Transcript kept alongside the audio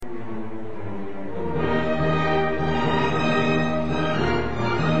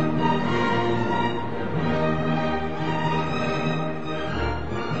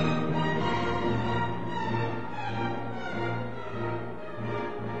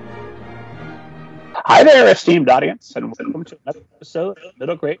Hi there, esteemed audience, and welcome to another episode of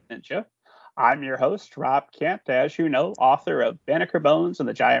Middle Grade Ninja. I'm your host, Rob Kent, as you know, author of Banneker Bones and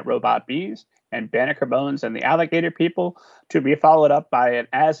the Giant Robot Bees and Banneker Bones and the Alligator People, to be followed up by an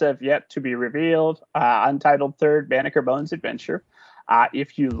as of yet to be revealed untitled third Banneker Bones adventure.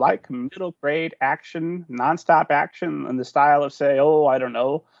 If you like middle grade action, nonstop action in the style of, say, I don't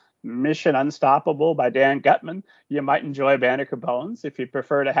know, Mission Unstoppable by Dan Gutman, you might enjoy Banneker Bones. If you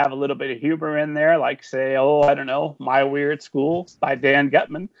prefer to have a little bit of humor in there, like, say, I don't know, My Weird School by Dan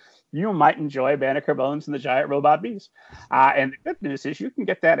Gutman, you might enjoy Banneker Bones and the Giant Robot Bees. And the good news is you can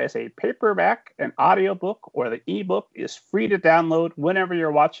get that as a paperback, an audiobook, or the ebook is free to download whenever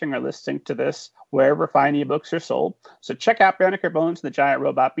you're watching or listening to this, wherever fine ebooks are sold. So check out Banneker Bones and the Giant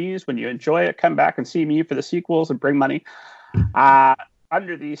Robot Bees. When you enjoy it, come back and see me for the sequels and bring money.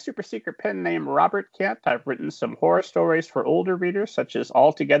 Under the super secret pen name Robert Kent, I've written some horror stories for older readers, such as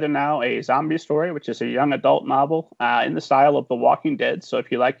All Together Now, a zombie story, which is a young adult novel in the style of The Walking Dead. So if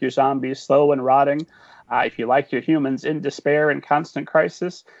you like your zombies slow and rotting, if you like your humans in despair and constant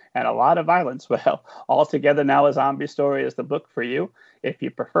crisis and a lot of violence, well, All Together Now, a zombie story is the book for you. If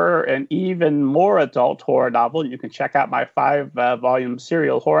you prefer an even more adult horror novel, you can check out my 5-volume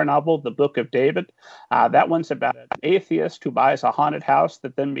serial horror novel, The Book of David. That one's about an atheist who buys a haunted house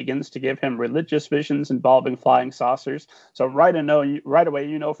that then begins to give him religious visions involving flying saucers. So right away,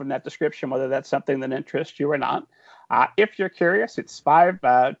 you know from that description whether that's something that interests you or not. If you're curious, it's 5,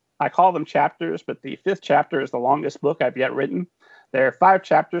 I call them chapters, but the 5th chapter is the longest book I've yet written. There are 5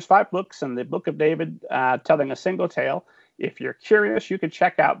 chapters, 5 books in the Book of David telling a single tale. If you're curious, you can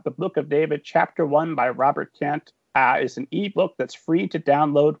check out The Book of David, Chapter 1 by Robert Kent. It's an ebook that's free to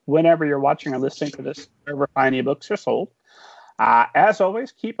download whenever you're watching or listening to this, wherever fine ebooks are sold. As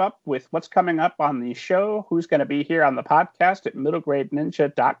always, keep up with what's coming up on the show, who's going to be here on the podcast at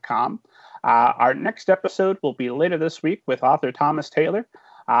middlegradeninja.com. Our next episode will be later this week with author Thomas Taylor.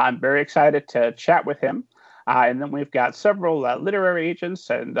 I'm very excited to chat with him. And then we've got several literary agents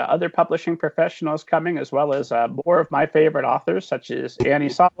and other publishing professionals coming, as well as more of my favorite authors, such as Annie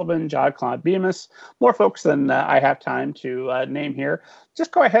Sullivan, John Claude Bemis, more folks than I have time to name here.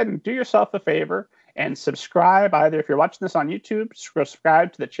 Just go ahead and do yourself a favor and subscribe. Either if you're watching this on YouTube,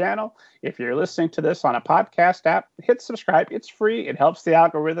 subscribe to the channel. If you're listening to this on a podcast app, hit subscribe. It's free. It helps the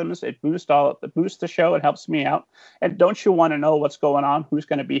algorithms. It boosts the show. It helps me out. And don't you want to know what's going on? Who's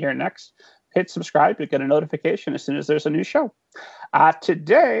going to be here next? Hit subscribe to get a notification as soon as there's a new show.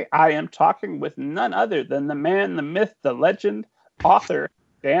 Today, I am talking with none other than the man, the myth, the legend, author,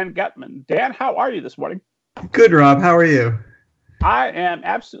 Dan Gutman. Dan, how are you this morning? Good, Rob. How are you? I am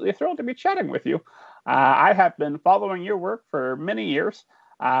absolutely thrilled to be chatting with you. I have been following your work for many years,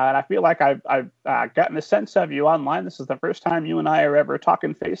 and I feel like I've gotten a sense of you online. This is the first time you and I are ever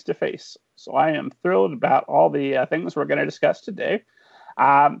talking face-to-face. So I am thrilled about all the things we're going to discuss today.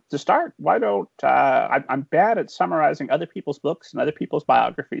 To start, why don't I'm bad at summarizing other people's books and other people's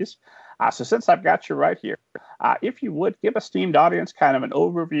biographies. So since I've got you right here, if you would give esteemed audience kind of an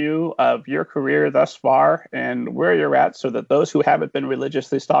overview of your career thus far and where you're at, so that those who haven't been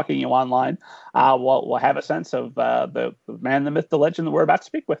religiously stalking you online will have a sense of the man, the myth, the legend that we're about to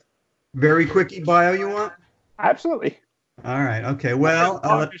speak with. Very quick bio you want? Absolutely. All right. Okay. Well, as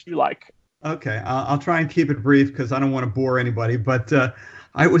long as you like. Okay, I'll try and keep it brief because I don't want to bore anybody. But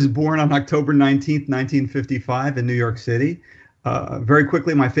I was born on October 19th, 1955 in New York City. Very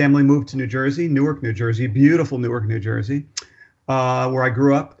quickly, my family moved to New Jersey, Newark, New Jersey, beautiful Newark, New Jersey, where I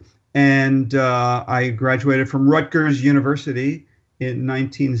grew up. And I graduated from Rutgers University in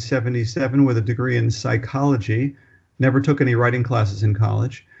 1977 with a degree in psychology. Never took any writing classes in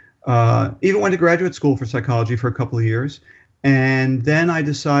college. Even went to graduate school for psychology for a couple of years. And then I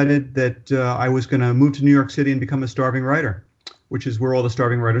decided that I was going to move to New York City and become a starving writer, which is where all the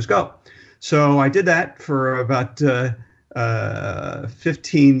starving writers go. So I did that for about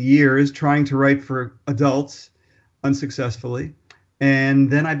 15 years, trying to write for adults unsuccessfully. And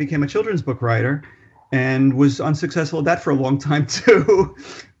then I became a children's book writer and was unsuccessful at that for a long time, too.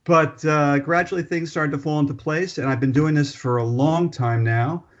 But gradually things started to fall into place. And I've been doing this for a long time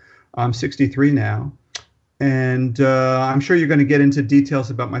now. I'm 63 now. And I'm sure you're going to get into details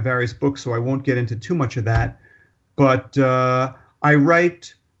about my various books, so I won't get into too much of that. But I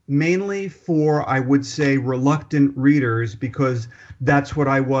write mainly for, I would say, reluctant readers, because that's what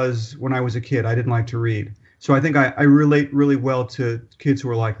I was when I was a kid. I didn't like to read. So I think I relate really well to kids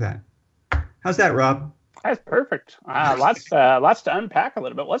who are like that. How's that, Rob? That's perfect. Lots to unpack a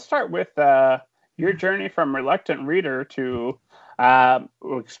little bit. Let's start with your journey from reluctant reader to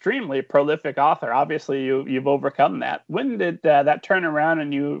extremely prolific author. Obviously, you've overcome that. When did that turn around,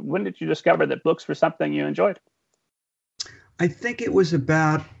 and when did you discover that books were something you enjoyed? I think it was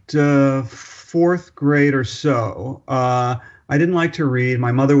about fourth grade or so. I didn't like to read.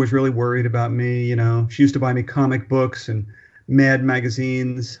 My mother was really worried about me. You know, she used to buy me comic books and Mad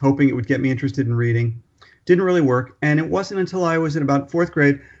magazines, hoping it would get me interested in reading. Didn't really work. And it wasn't until I was in about fourth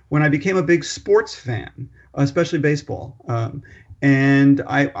grade when I became a big sports fan, especially baseball. And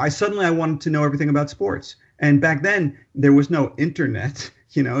I suddenly I wanted to know everything about sports. And back then there was no internet.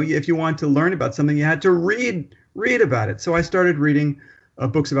 You know, if you wanted to learn about something, you had to read about it. So I started reading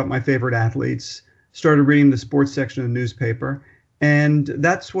books about my favorite athletes, started reading the sports section of the newspaper, and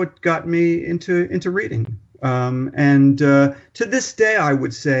that's what got me into reading. To this day, I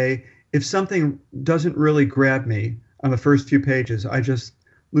would say if something doesn't really grab me on the first few pages, I just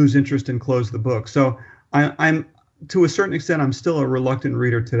lose interest and close the book. So I'm to a certain extent, I'm still a reluctant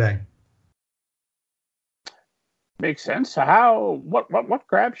reader today. Makes sense. So what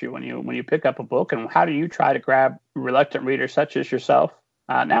grabs you when you pick up a book, and how do you try to grab reluctant readers such as yourself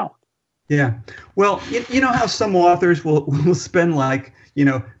now? Yeah. Well, you know how some authors will spend like,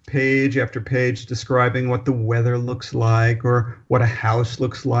 page after page describing what the weather looks like or what a house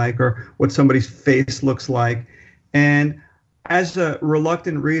looks like or what somebody's face looks like. And as a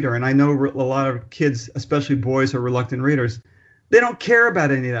reluctant reader, and I know a lot of kids, especially boys, are reluctant readers, they don't care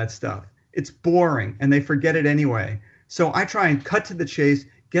about any of that stuff. It's boring and they forget it anyway. So I try and cut to the chase,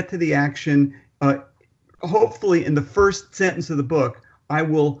 get to the action. Hopefully in the first sentence of the book, I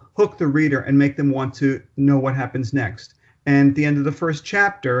will hook the reader and make them want to know what happens next. And at the end of the first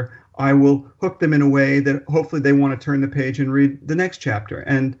chapter, I will hook them in a way that hopefully they want to turn the page and read the next chapter.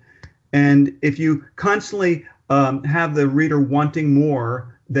 And if you constantly have the reader wanting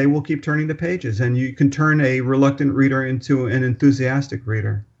more, they will keep turning the pages, and you can turn a reluctant reader into an enthusiastic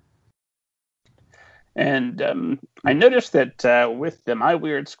reader. And I noticed that with the My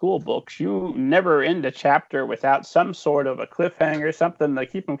Weird School books, you never end a chapter without some sort of a cliffhanger, something to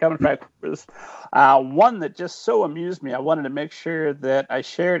keep them coming back. There's one that just so amused me, I wanted to make sure that I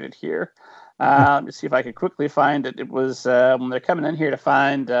shared it here. Let me see if I can quickly find it. It was when they're coming in here to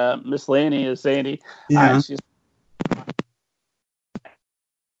find Miss Laney as Zany. Yeah.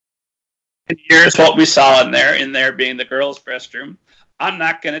 Here's what we saw in there being the girls' restroom. I'm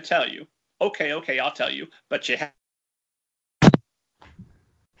not going to tell you. Okay, I'll tell you. But you have.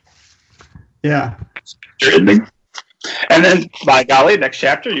 Yeah. And then, by golly, next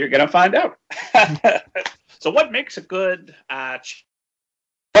chapter, you're going to find out. So what makes a good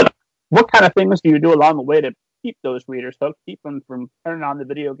what kind of things do you do along the way to keep those readers hooked, keep them from turning on the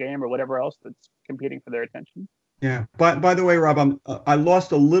video game or whatever else that's competing for their attention? Yeah. By the way, Rob, I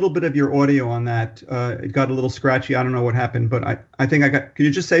lost a little bit of your audio on that. It got a little scratchy. I don't know what happened, but I think I got. Can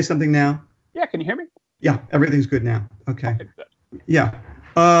you just say something now? Yeah. Can you hear me? Yeah. Everything's good now. Okay. Good. Yeah.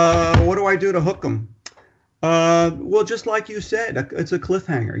 What do I do to hook them? Well, just like you said, it's a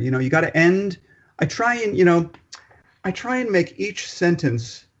cliffhanger. You got to end. I try and make each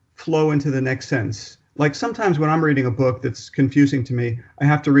sentence flow into the next sentence. Like sometimes when I'm reading a book that's confusing to me, I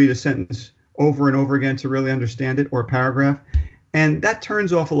have to read a sentence over and over again to really understand it, or a paragraph. And that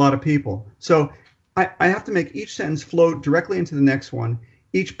turns off a lot of people. So I have to make each sentence flow directly into the next one,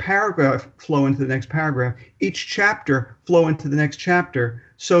 each paragraph flow into the next paragraph, each chapter flow into the next chapter,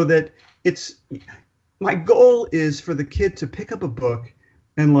 so that my goal is for the kid to pick up a book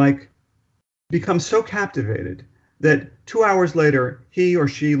and become so captivated that 2 hours later, he or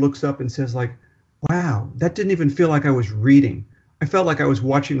she looks up and says wow, that didn't even feel like I was reading. I felt like I was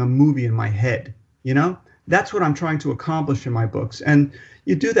watching a movie in my head. That's what I'm trying to accomplish in my books. And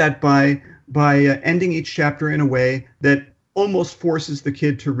you do that by ending each chapter in a way that almost forces the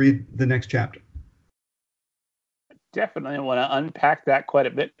kid to read the next chapter. Definitely want to unpack that quite a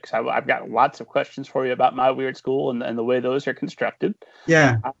bit, because I've got lots of questions for you about My Weird School and the way those are constructed.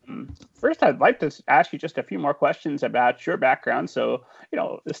 Yeah. First, I'd like to ask you just a few more questions about your background, so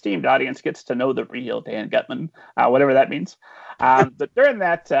the esteemed audience gets to know the real Dan Gutman, whatever that means. But during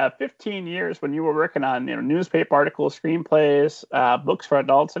that 15 years when you were working on newspaper articles, screenplays, books for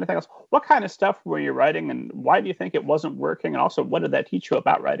adults, anything else, what kind of stuff were you writing, and why do you think it wasn't working? And also, what did that teach you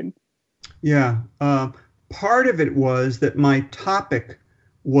about writing? Yeah. Part of it was that my topic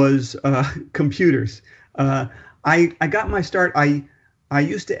was computers. I got my start. I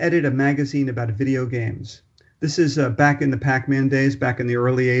used to edit a magazine about video games. This is back in the Pac-Man days, back in the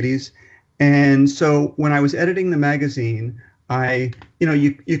early 80s. And so when I was editing the magazine,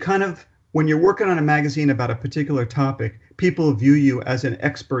 you kind of, when you're working on a magazine about a particular topic, people view you as an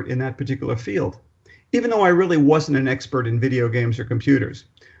expert in that particular field. even though I really wasn't an expert in video games or computers.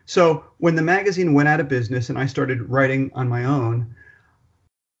 So when the magazine went out of business and I started writing on my own,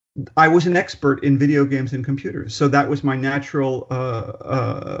 I was an expert in video games and computers. So that was my natural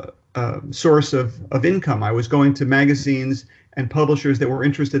source of income. I was going to magazines and publishers that were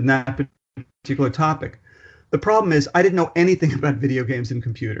interested in that particular topic. The problem is I didn't know anything about video games and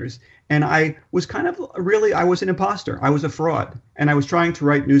computers. And I was I was an imposter. I was a fraud. And I was trying to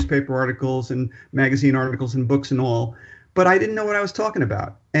write newspaper articles and magazine articles and books and all, but I didn't know what I was talking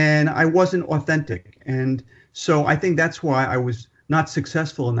about. And I wasn't authentic. And so I think that's why I was not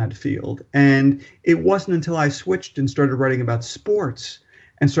successful in that field. And it wasn't until I switched and started writing about sports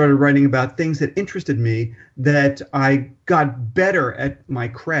and started writing about things that interested me that I got better at my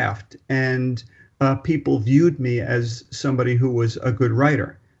craft, and people viewed me as somebody who was a good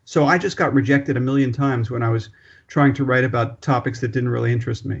writer. So I just got rejected a million times when I was trying to write about topics that didn't really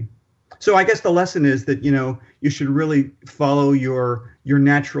interest me. So I guess the lesson is that, you should really follow your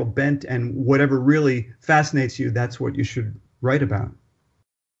natural bent, and whatever really fascinates you, that's what you should write about.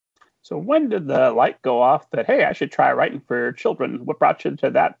 So when did the light go off that, hey, I should try writing for children? What brought you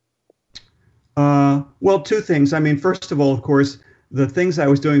to that? Well, two things. I mean, first of all, of course, the things I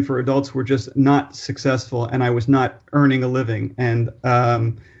was doing for adults were just not successful, and I was not earning a living. And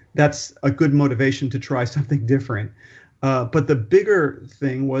that's a good motivation to try something different. But the bigger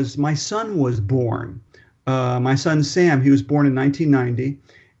thing was my son was born. My son, Sam, he was born in 1990.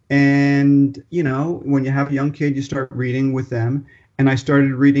 And, when you have a young kid, you start reading with them. And I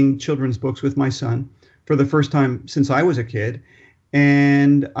started reading children's books with my son for the first time since I was a kid.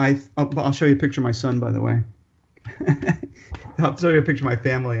 And I'll show you a picture of my son, by the way. I'll show you a picture of my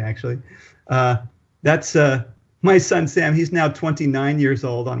family, actually. That's my son, Sam. He's now 29 years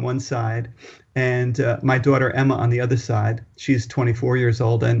old on one side. And my daughter, Emma, on the other side. She's 24 years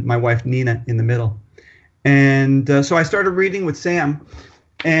old. And my wife, Nina, in the middle. And so I started reading with Sam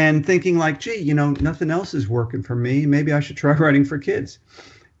and thinking like, gee, nothing else is working for me. Maybe I should try writing for kids.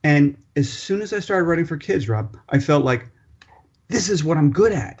 And as soon as I started writing for kids, Rob, I felt like this is what I'm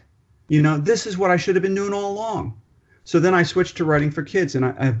good at. This is what I should have been doing all along. So then I switched to writing for kids, and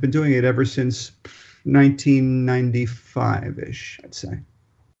I've been doing it ever since 1995-ish, I'd say.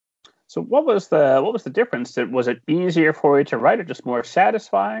 So what was the difference? Was it easier for you to write, or just more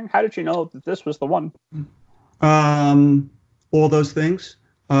satisfying? How did you know that this was the one? All those things.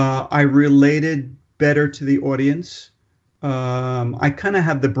 I related better to the audience. I kind of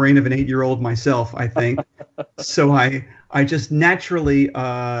have the brain of an 8-year-old myself, I think. So I just naturally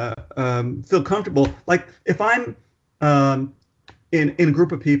feel comfortable. Like if I'm in a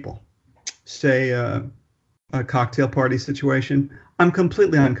group of people, say a cocktail party situation, I'm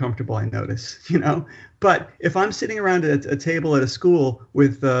completely uncomfortable, I notice, But if I'm sitting around at a table at a school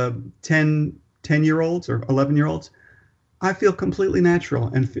with 10-year-olds or 11-year-olds, I feel completely natural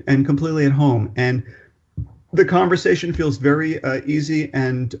and completely at home. And the conversation feels very easy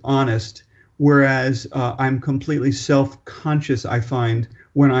and honest, whereas I'm completely self-conscious, I find,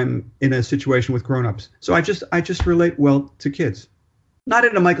 when I'm in a situation with grown-ups. So I just relate well to kids. Not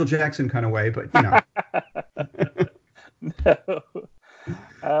in a Michael Jackson kind of way, but,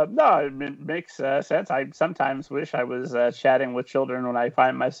 No, it makes sense. I sometimes wish I was chatting with children when I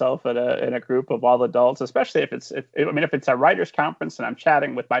find myself in a group of all adults, especially if it's a writers conference and I'm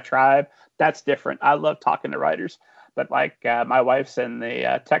chatting with my tribe. That's different. I love talking to writers, but like my wife's in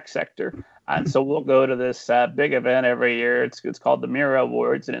the tech sector, and so we'll go to this big event every year. It's called the Mira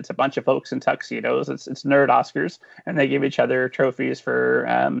Awards, and it's a bunch of folks in tuxedos. It's nerd Oscars, and they give each other trophies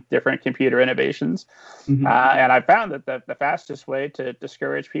for different computer innovations. Mm-hmm. And I found that the fastest way to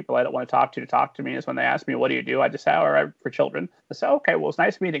discourage people I don't want to talk to me is when they ask me, what do you do? I just say, I write for children. I say, okay, well, it's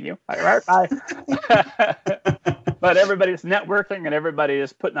nice meeting you. All right, bye. But everybody's networking and everybody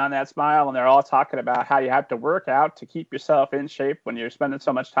is putting on that smile, and they're all talking about how you have to work out to keep yourself in shape when you're spending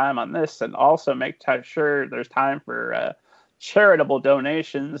so much time on this, and also make sure there's time for charitable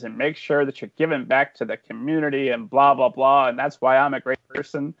donations, and make sure that you're giving back to the community and blah, blah, blah. And that's why I'm a great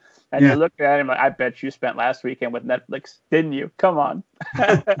person. And you look at him like, I bet you spent last weekend with Netflix, didn't you? Come on.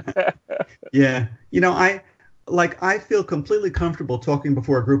 Yeah. I feel completely comfortable talking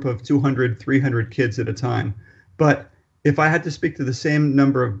before a group of 200, 300 kids at a time. But if I had to speak to the same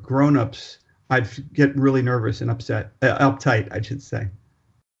number of grown-ups, I'd get really nervous and uptight, I should say.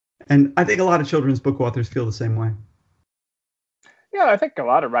 And I think a lot of children's book authors feel the same way. Yeah, I think a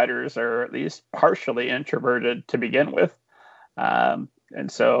lot of writers are at least partially introverted to begin with. And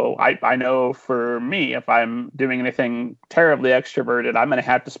so I know for me, if I'm doing anything terribly extroverted, I'm going to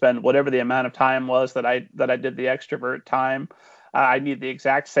have to spend whatever the amount of time was that I did the extrovert time I need the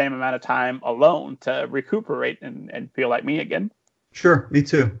exact same amount of time alone to recuperate and feel like me again. Sure, me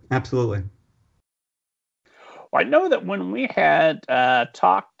too. Absolutely. Well, I know that when we had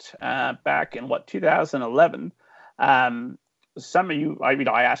talked back in 2011, some of you,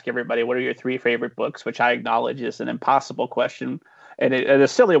 I ask everybody, what are your three favorite books, which I acknowledge is an impossible question. And a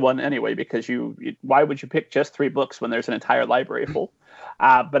silly one anyway, because why would you pick just three books when there's an entire library full?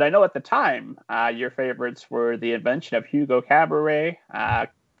 But I know at the time, your favorites were The Invention of Hugo Cabaret,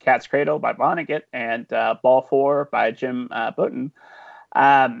 Cat's Cradle by Vonnegut, and Ball 4 by Jim Bouton.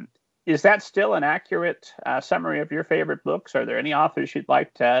 Is that still an accurate summary of your favorite books? Are there any authors you'd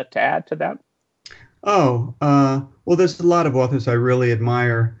like to add to that? Oh, well, there's a lot of authors I really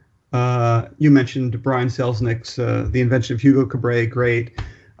admire. You mentioned Brian Selznick's The Invention of Hugo Cabaret, great.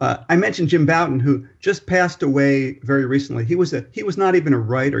 I mentioned Jim Bouton, who just passed away very recently. He was not even a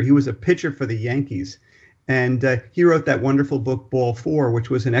writer. He was a pitcher for the Yankees. And he wrote that wonderful book, Ball 4, which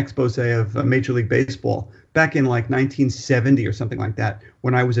was an expose of Major League Baseball back in like 1970 or something like that,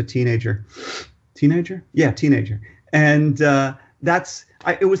 when I was a teenager. Teenager? Yeah, teenager. And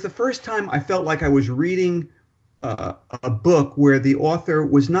it was the first time I felt like I was reading a book where the author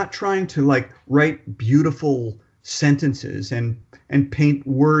was not trying to like write beautiful sentences and paint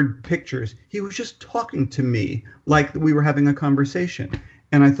word pictures. He was just talking to me like we were having a conversation.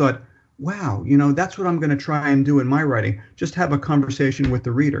 And I thought, wow, that's what I'm going to try and do in my writing, just have a conversation with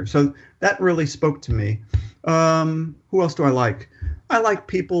the reader. So that really spoke to me. Who else do I like? I like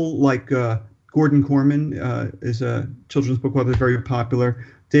people like Gordon Corman is a children's book author, very popular.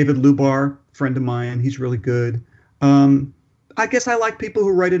 David Lubar, friend of mine, he's really good. I guess I like people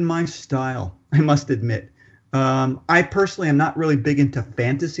who write in my style, I must admit. I personally am not really big into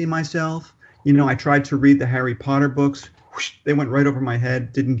fantasy myself. I tried to read the Harry Potter books. Whoosh, they went right over my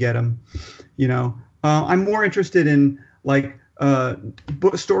head, didn't get them. I'm more interested in like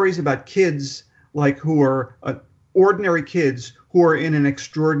stories about kids like who are ordinary kids who are in an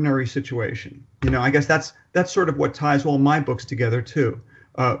extraordinary situation. I guess that's sort of what ties all my books together too.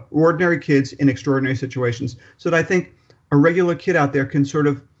 Ordinary kids in extraordinary situations, so that I think a regular kid out there can sort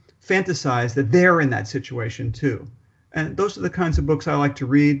of fantasize that they're in that situation too. And those are the kinds of books I like to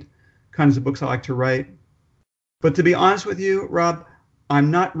read, kinds of books I like to write. But to be honest with you, Rob, I'm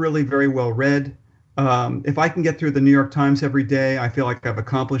not really very well read. If I can get through the New York Times every day, I feel like I've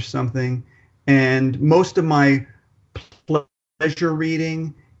accomplished something. And most of my pleasure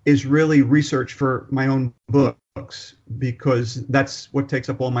reading is really research for my own books, because that's what takes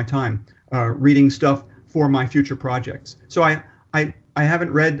up all my time, reading stuff for my future projects. So I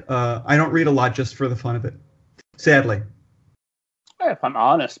haven't read, I don't read a lot just for the fun of it, sadly. If I'm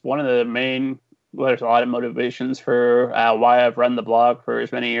honest, one of the main, there's a lot of motivations for why I've run the blog for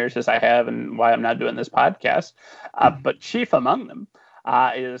as many years as I have and why I'm not doing this podcast. But chief among them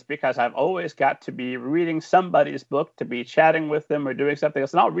is because I've always got to be reading somebody's book, to be chatting with them or doing something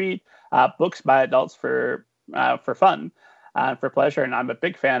else. And I'll read books by adults for fun, for pleasure. And I'm a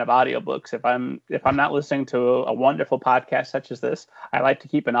big fan of audiobooks. If I'm not listening to a wonderful podcast such as this, I like to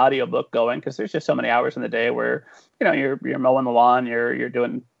keep an audiobook going, because there's just so many hours in the day where you're mowing the lawn, you're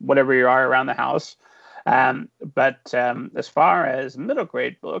doing whatever you are around the house. But as far as middle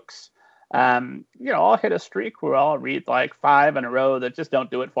grade books, I'll hit a streak where I'll read like 5 in a row that just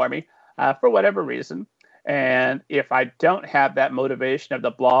don't do it for me for whatever reason. And if I don't have that motivation of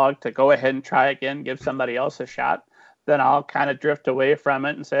the blog to go ahead and try again, give somebody else a shot, then I'll kind of drift away from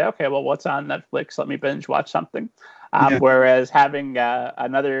it and say, okay, well, what's on Netflix? Let me binge watch something. Whereas having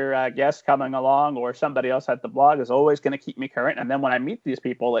another guest coming along or somebody else at the blog is always going to keep me current. And then when I meet these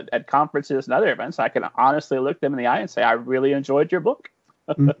people at conferences and other events, I can honestly look them in the eye and say, I really enjoyed your book.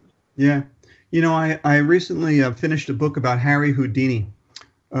 Yeah. I recently finished a book about Harry Houdini.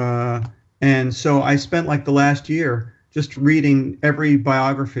 And so I spent like the last year just reading every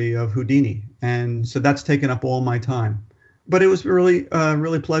biography of Houdini. And so that's taken up all my time. But it was really,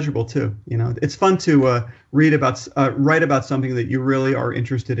 really pleasurable too. It's fun to write about something that you really are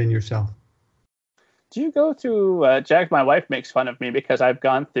interested in yourself. Do you go through, Jack, my wife makes fun of me because I've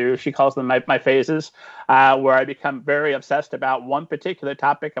gone through, she calls them my phases, where I become very obsessed about one particular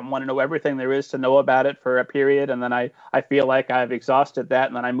topic and want to know everything there is to know about it for a period. And then I feel like I've exhausted that,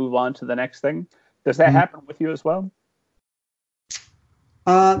 and then I move on to the next thing. Does that happen with you as well?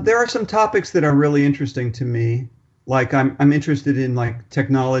 There are some topics that are really interesting to me. Like I'm interested in like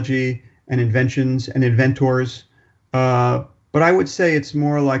technology and inventions and inventors. But I would say it's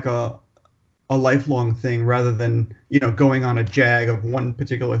more like a lifelong thing rather than, going on a jag of one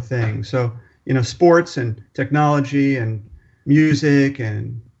particular thing. So, sports and technology and music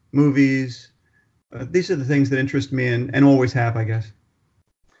and movies, these are the things that interest me and always have, I guess.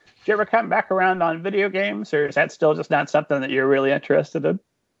 Did you ever come back around on video games, or is that still just not something that you're really interested in?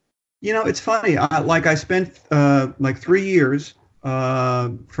 It's funny. I spent like 3 years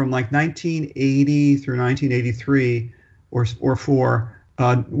from like 1980 through 1983 or four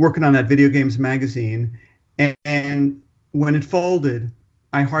working on that video games magazine. And when it folded,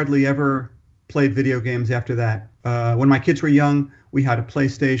 I hardly ever played video games after that. When my kids were young, we had a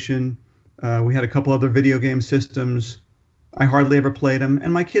PlayStation. We had a couple other video game systems. I hardly ever played them,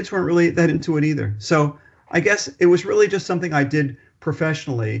 and my kids weren't really that into it either. So I guess it was really just something I did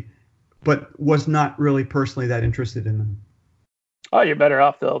professionally, but was not really personally that interested in them. Oh, you're better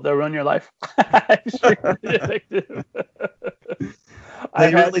off. They'll ruin your life. They do.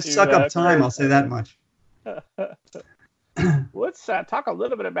 They really suck up time, I'll say that much. Let's talk a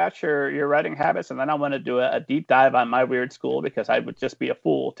little bit about your writing habits, and then I want to do a deep dive on My Weird School, because I would just be a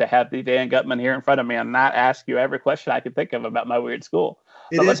fool to have the Dan Gutman here in front of me and not ask you every question I could think of about My Weird School.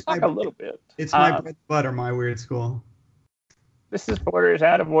 So let's talk a little bit. It's my bread and butter, My Weird School. This is Borders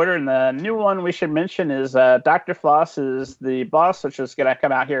Out of Order, and the new one we should mention is Dr. Floss is the Boss, which is going to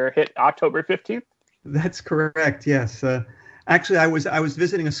come out here, hit October 15th. That's correct, yes. Actually, I was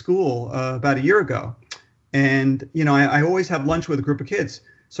visiting a school about a year ago. And, I always have lunch with a group of kids.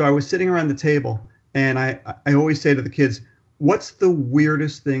 So I was sitting around the table, and I always say to the kids, what's the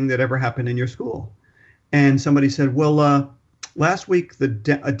weirdest thing that ever happened in your school? And somebody said, well, last week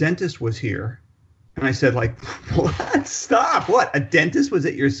a dentist was here. And I said, like, what? Stop. What? A dentist was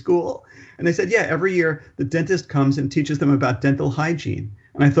at your school? And they said, yeah, every year the dentist comes and teaches them about dental hygiene.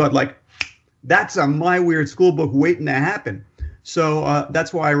 And I thought, like, that's a My Weird School book waiting to happen. So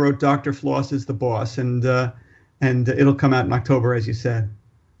that's why I wrote Dr. Floss is the Boss, and it'll come out in October, as you said.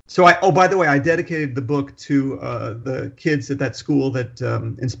 So by the way, I dedicated the book to the kids at that school that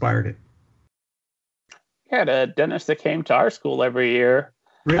inspired it. We had a dentist that came to our school every year,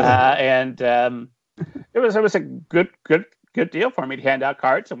 really? And it was a good deal for me to hand out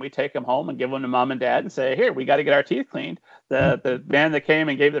cards, and we take them home and give them to mom and dad and say, here, we got to get our teeth cleaned. The man that came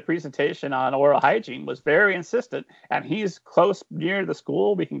and gave the presentation on oral hygiene was very insistent, and he's close near the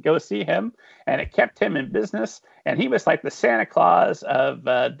school. We can go see him, and it kept him in business. And he was like the Santa Claus of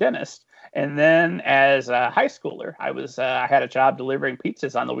dentists. And then as a high schooler, I had a job delivering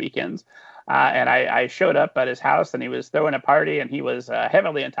pizzas on the weekends. And I showed up at his house, and he was throwing a party, and he was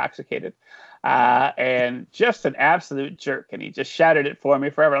heavily intoxicated. And just an absolute jerk. And he just shouted it for me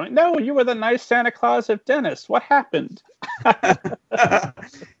forever. I'm like, no, you were the nice Santa Claus of dentists. What happened?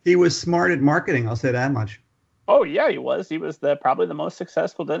 He was smart at marketing, I'll say that much. Oh, yeah, he was. He was probably the most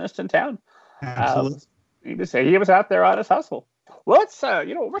successful dentist in town. Absolutely. He was out there on his hustle. Well, let's,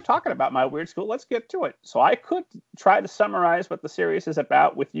 we're talking about My Weird School. Let's get to it. So I could try to summarize what the series is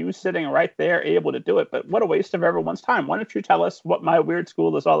about with you sitting right there able to do it. But what a waste of everyone's time. Why don't you tell us what My Weird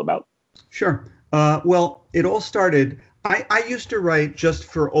School is all about? Sure. Well, it all started, I used to write just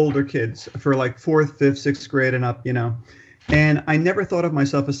for older kids, for like 4th, 5th, 6th grade and up, and I never thought of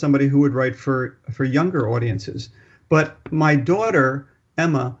myself as somebody who would write for younger audiences. But my daughter,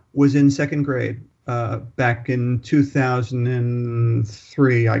 Emma, was in 2nd grade back in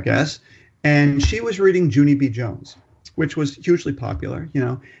 2003, I guess, and she was reading Junie B. Jones, which was hugely popular,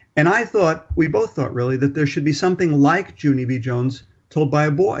 and we both thought really that there should be something like Junie B. Jones told by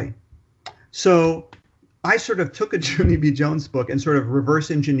a boy. So I sort of took a Junie B. Jones book and sort of reverse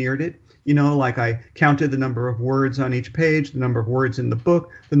engineered it. Like I counted the number of words on each page, the number of words in the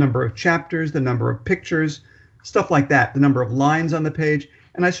book, the number of chapters, the number of pictures, stuff like that, the number of lines on the page.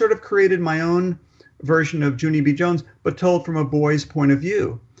 And I sort of created my own version of Junie B. Jones, but told from a boy's point of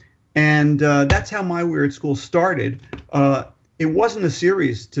view. And that's how My Weird School started. It wasn't a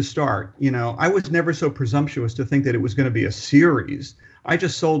series to start. I was never so presumptuous to think that it was going to be a series. I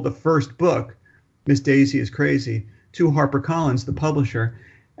just sold the first book, Miss Daisy is Crazy, to HarperCollins, the publisher,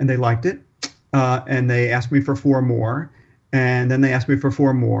 and they liked it. And they asked me for 4 more, and then they asked me for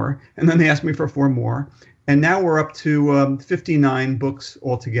 4 more, and then they asked me for 4 more. And now we're up to 59 books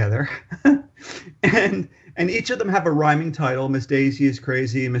altogether. and each of them have a rhyming title. Miss Daisy is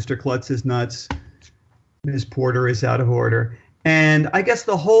Crazy, Mr. Klutz is Nuts, Miss Porter is Out of Order. And I guess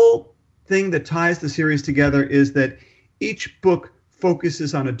the whole thing that ties the series together is that each book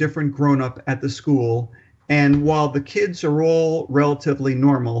focuses on a different grown-up at the school. And while the kids are all relatively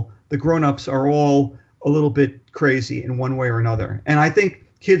normal, the grown-ups are all a little bit crazy in one way or another. And I think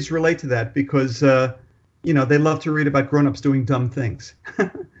kids relate to that because, they love to read about grown-ups doing dumb things.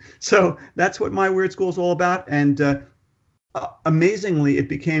 So that's what My Weird School is all about. And amazingly, it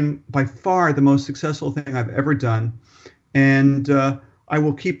became by far the most successful thing I've ever done. And I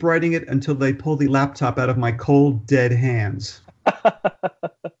will keep writing it until they pull the laptop out of my cold, dead hands.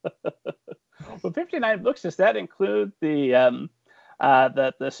 Well, 59 books, does that include the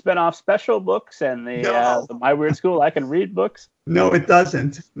spin-off special books and No, the My Weird School I Can Read books? no, it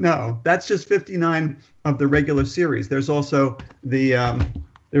doesn't. No, that's just 59 of the regular series. There's also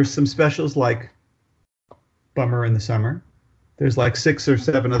there's some specials like Bummer in the Summer. There's like 6 or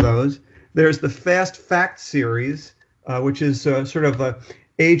 7 of those. There's the Fast Fact series, which is sort of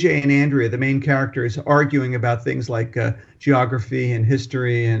AJ and Andrea, the main characters, arguing about things like geography and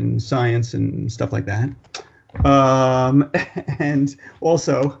history and science and stuff like that. And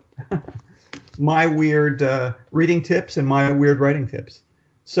also my weird reading tips and my weird writing tips.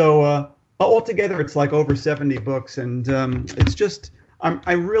 So altogether, it's like over 70 books, and it's just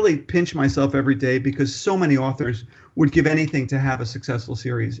I really pinch myself every day because so many authors would give anything to have a successful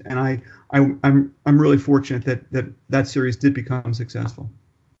series, and I'm really fortunate that series did become successful.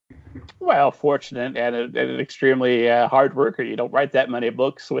 Well, fortunate and an extremely hard worker. You don't write that many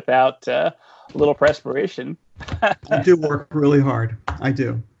books without a little perspiration. I do work really hard. I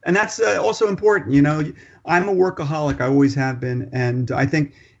do. And that's also important. You know, I'm a workaholic. I always have been. And I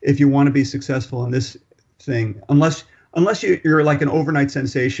think if you want to be successful in this thing, unless you're like an overnight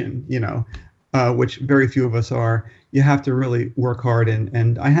sensation, you know, which very few of us are, you have to really work hard.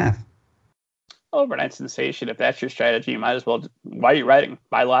 And I have. Overnight sensation. If that's your strategy, you might as well, why are you writing?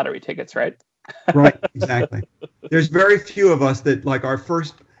 Buy lottery tickets, right? Right. Exactly. There's very few of us that like our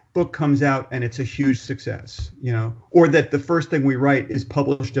first book comes out and it's a huge success, you know, or that the first thing we write is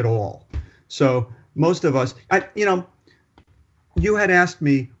published at all. So most of us, you had asked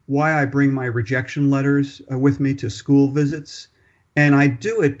me why I bring my rejection letters with me to school visits. And I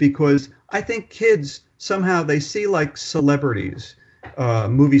do it because I think kids somehow they see like celebrities,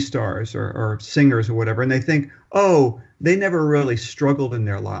 movie stars or singers or whatever, and they think, oh, they never really struggled in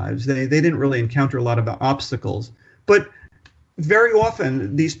their lives. They didn't really encounter a lot of obstacles. But very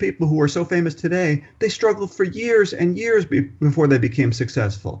often, these people who are so famous today, they struggled for years and years before they became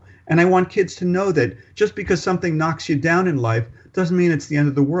successful. And I want kids to know that just because something knocks you down in life doesn't mean it's the end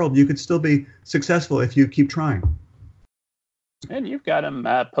of the world. You could still be successful if you keep trying. And you've got them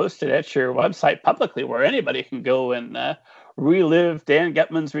posted at your website publicly, where anybody can go and relive Dan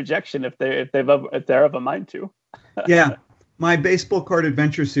Gutman's rejection if they're of a mind to. Yeah, my baseball card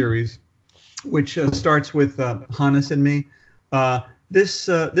adventure series, which starts with Hannes and me.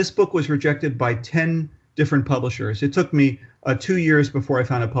 This book was rejected by 10 different publishers. It took me 2 years before I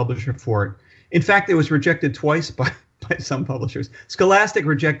found a publisher for it. In fact, it was rejected twice by some publishers. Scholastic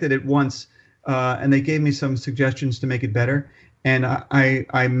rejected it once, and they gave me some suggestions to make it better. And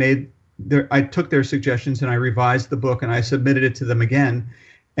I took their suggestions and I revised the book and I submitted it to them again,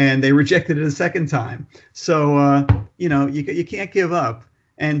 and they rejected it a second time. So you can't give up.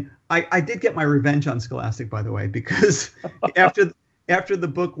 And I did get my revenge on Scholastic, by the way, because after the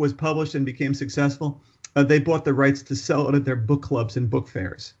book was published and became successful, they bought the rights to sell it at their book clubs and book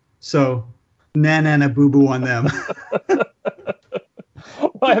fairs. So, na boo boo on them.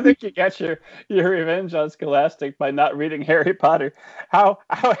 Well, I think you got your revenge on Scholastic by not reading Harry Potter. How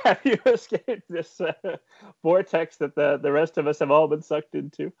have you escaped this vortex that the rest of us have all been sucked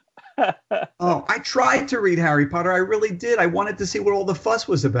into? Oh, I tried to read Harry Potter. I really did. I wanted to see what all the fuss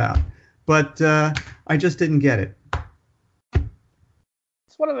was about, but I just didn't get it.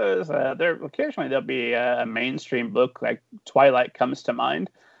 It's one of those. Occasionally there'll be a mainstream book like Twilight comes to mind.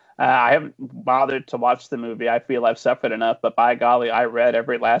 I haven't bothered to watch the movie. I feel I've suffered enough, but by golly, I read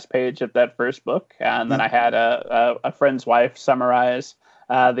every last page of that first book, and then I had a friend's wife summarize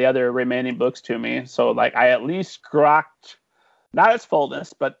the other remaining books to me. So, like, I at least grokked, not its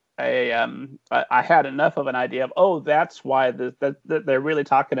fullness, but I had enough of an idea of, that's why they're really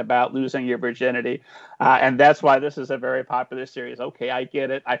talking about losing your virginity, and that's why this is a very popular series. Okay, I get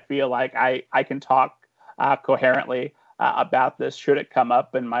it. I feel like I can talk coherently about this. Should it come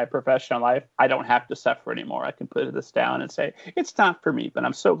up in my professional life, I don't have to suffer anymore. I can put this down and say, it's not for me, but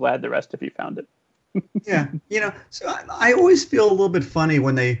I'm so glad the rest of you found it. Yeah. So I always feel a little bit funny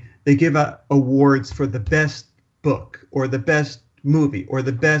when they give out awards for the best book or the best movie or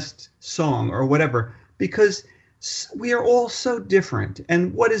the best song or whatever, because we are all so different.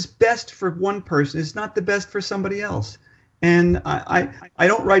 And what is best for one person is not the best for somebody else. And I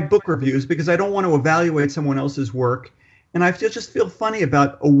don't write book reviews because I don't want to evaluate someone else's work. And I just feel funny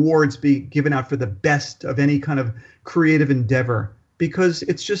about awards being given out for the best of any kind of creative endeavor, because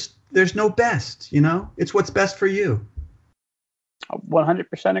it's just, there's no best, it's what's best for you.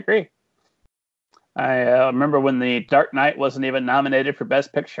 100% agree. I remember when The Dark Knight wasn't even nominated for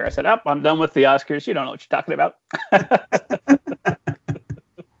Best Picture. I said, I'm done with the Oscars. You don't know what you're talking about.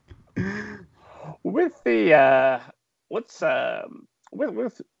 With the what's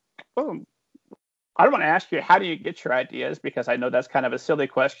with well, I don't want to ask you how do you get your ideas, because I know that's kind of a silly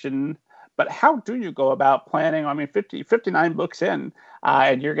question, but how do you go about planning? I mean, 59 books in,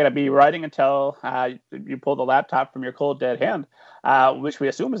 and you're going to be writing until you pull the laptop from your cold dead hand, which we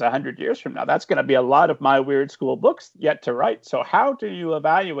assume is 100 years from now. That's going to be a lot of My Weird School books yet to write. So how do you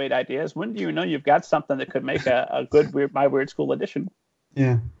evaluate ideas? When do you know you've got something that could make a good My Weird School edition?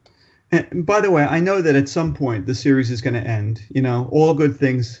 Yeah. And by the way, I know that at some point the series is going to end. You know, all good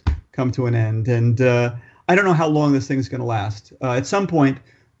things come to an end. And I don't know how long this thing's going to last. At some point,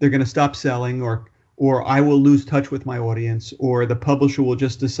 they're going to stop selling, or I will lose touch with my audience, or the publisher will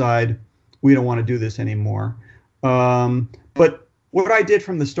just decide we don't want to do this anymore. But what I did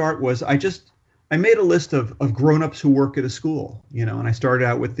from the start was I made a list of grown-ups who work at a school, you know, and I started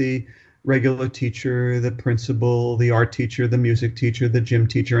out with the regular teacher, the principal, the art teacher, the music teacher, the gym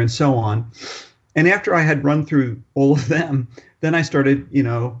teacher, and so on. And after I had run through all of them, then I started, you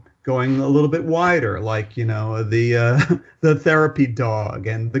know, going a little bit wider, like, you know, the therapy dog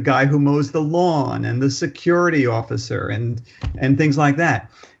and the guy who mows the lawn and the security officer and things like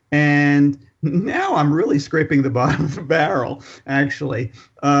that. And now I'm really scraping the bottom of the barrel, actually.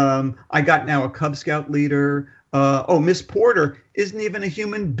 I got now a Cub Scout leader. Miss Porter isn't even a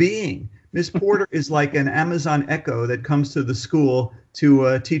human being. Miss Porter is like an Amazon Echo that comes to the school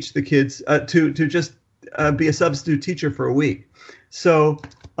to teach the kids, to just be a substitute teacher for a week. So,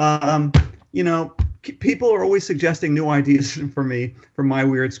 you know, people are always suggesting new ideas for me for My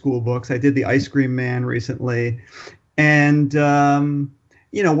Weird School books. I did the Ice Cream Man recently. And,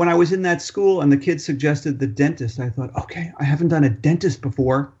 you know, when I was in that school and the kids suggested the dentist, I thought, okay, I haven't done a dentist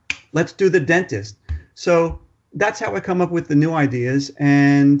before. Let's do the dentist. So that's how I come up with the new ideas.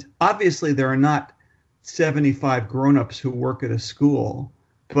 And obviously there are not 75 grown-ups who work at a school.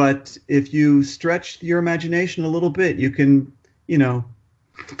 But if you stretch your imagination a little bit, you can, you know,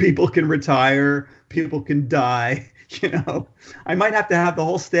 people can retire, people can die, you know. I might have to have the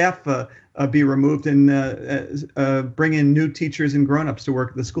whole staff be removed and bring in new teachers and grown-ups to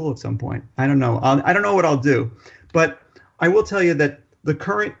work at the school at some point. I don't know. I don't know what I'll do. But I will tell you that the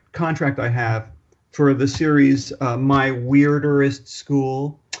current contract I have for the series My Weirderest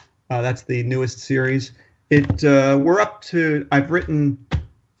School, that's the newest series, we're up to, I've written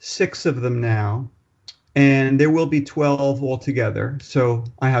 6 of them now, and there will be 12 altogether. So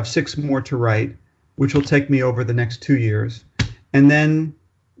I have 6 more to write, which will take me over the next 2 years. And then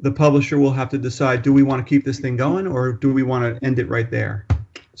the publisher will have to decide, do we want to keep this thing going, or do we want to end it right there?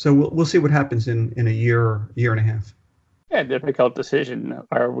 So we'll see what happens in a year and a half. Yeah, difficult decision.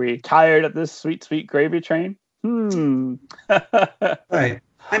 Are we tired of this sweet, sweet gravy train? Right.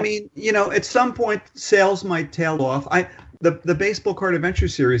 I mean, you know, at some point sales might tail off. The baseball card adventure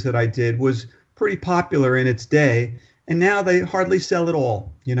series that I did was pretty popular in its day, and now they hardly sell at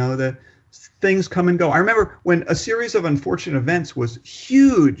all. You know, the things come and go. I remember when A Series of Unfortunate Events was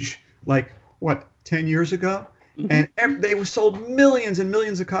huge, like, 10 years ago? Mm-hmm. And they were sold millions and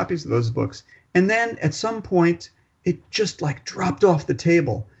millions of copies of those books. And then at some point, it just like dropped off the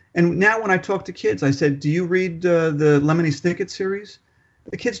table. And now when I talk to kids, I said, do you read the Lemony Snicket series?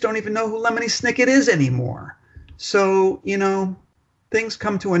 The kids don't even know who Lemony Snicket is anymore. So, you know, things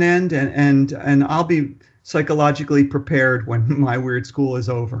come to an end, and I'll be psychologically prepared when My Weird School is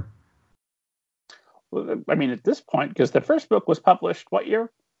over. Well, I mean, at this point, because the first book was published what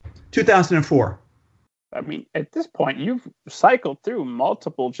year? 2004. I mean, at this point, you've cycled through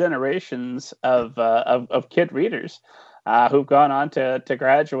multiple generations of kid readers who've gone on to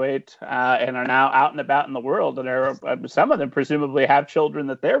graduate and are now out and about in the world. And some of them presumably have children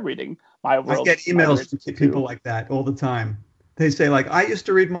that they're reading My World. I get emails from people like that all the time. They say, like, I used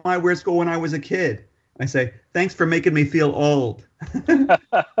to read My Weird School when I was a kid. I say, thanks for making me feel old.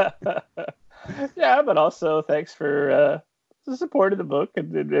 Yeah, but also thanks for the support of the book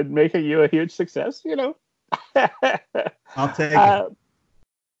and making you a huge success, you know. I'll take it.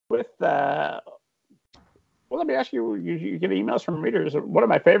 Well, let me ask you, you get emails from readers. One of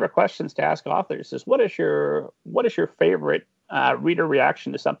my favorite questions to ask authors is, what is your favorite reader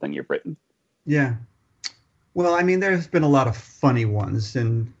reaction to something you've written? Yeah. Well, I mean, there's been a lot of funny ones,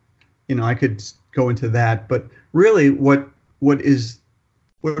 and, you know, I could go into that. But really, what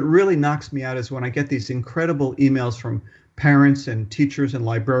really knocks me out is when I get these incredible emails from parents and teachers and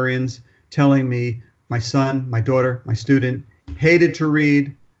librarians telling me my son, my daughter, my student hated to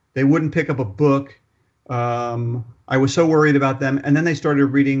read. They wouldn't pick up a book. I was so worried about them. And then they started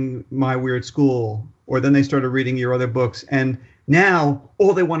reading My Weird School, or then they started reading your other books. And now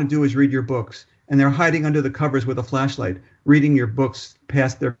all they want to do is read your books. And they're hiding under the covers with a flashlight, reading your books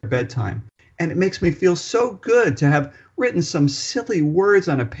past their bedtime. And it makes me feel so good to have written some silly words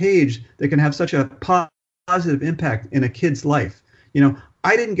on a page that can have such a positive impact in a kid's life.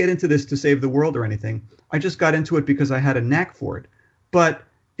 I didn't get into this to save the world or anything. I just got into it because I had a knack for it. But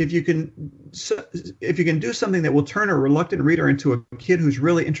if you can do something that will turn a reluctant reader into a kid who's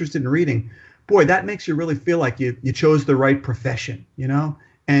really interested in reading, boy, that makes you really feel like you chose the right profession,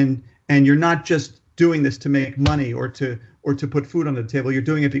 and you're not just doing this to make money or to put food on the table. You're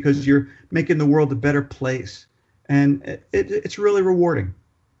doing it because you're making the world a better place, and it's really rewarding.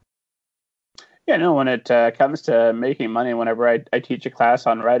 Yeah, no, when it comes to making money, whenever I teach a class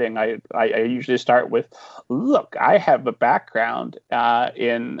on writing, I usually start with, look, I have a background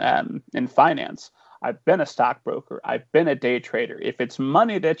in finance. I've been a stockbroker. I've been a day trader. If it's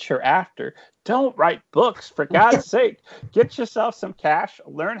money that you're after, don't write books, for God's sake. Get yourself some cash.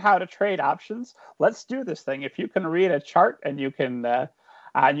 Learn how to trade options. Let's do this thing. If you can read a chart and you can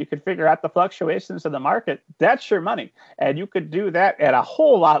figure out the fluctuations in the market, that's your money. And you could do that at a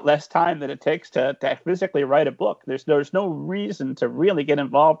whole lot less time than it takes to physically write a book. There's no reason to really get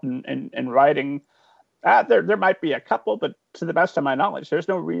involved in writing. There might be a couple, but to the best of my knowledge, there's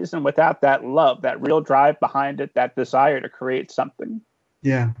no reason without that love, that real drive behind it, that desire to create something.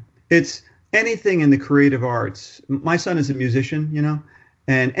 Yeah, it's anything in the creative arts. My son is a musician,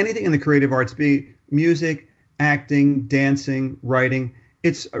 and anything in the creative arts, be music, acting, dancing, writing,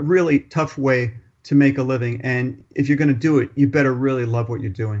 it's a really tough way to make a living. And if you're going to do it, you better really love what you're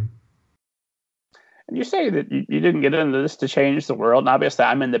doing. And you say that you didn't get into this to change the world. And obviously,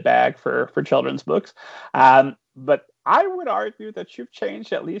 I'm in the bag for children's books. But I would argue that you've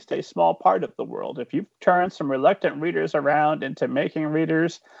changed at least a small part of the world. If you've turned some reluctant readers around into making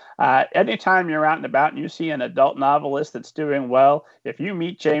readers, anytime you're out and about and you see an adult novelist that's doing well, if you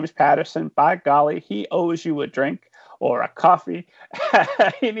meet James Patterson, by golly, he owes you a drink or a coffee.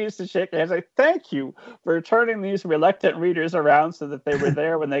 He needs to shake your hand and say, thank you for turning these reluctant readers around so that they were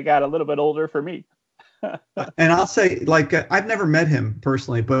there when they got a little bit older for me. And I'll say, I've never met him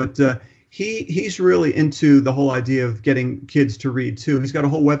personally, but he's really into the whole idea of getting kids to read too. He's got a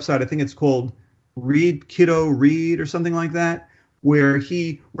whole website. I think it's called Read Kiddo Read or something like that, where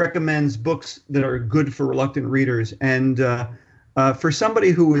he recommends books that are good for reluctant readers. And for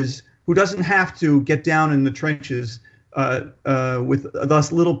somebody who doesn't have to get down in the trenches with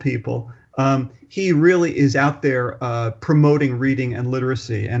us little people, he really is out there promoting reading and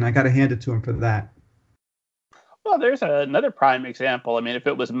literacy, and I got to hand it to him for that. Well, there's another prime example. I mean, if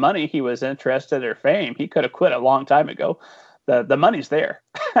it was money he was interested or fame, he could have quit a long time ago. The money's there,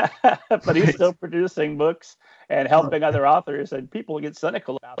 but he's still producing books and helping other authors, and people get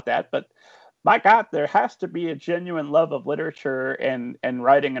cynical about that. But my God, there has to be a genuine love of literature and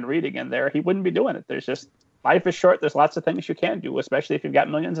writing and reading in there. He wouldn't be doing it. There's just, life is short. There's lots of things you can do, especially if you've got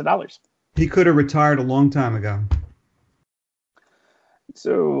millions of dollars. He could have retired a long time ago.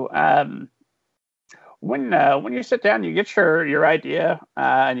 So when you sit down, you get your idea,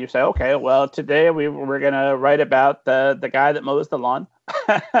 and you say, okay, well, today we're going to write about the guy that mows the lawn,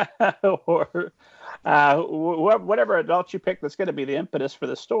 or whatever adult you pick that's going to be the impetus for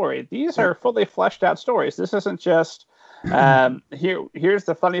the story. These are fully fleshed out stories. This isn't just here's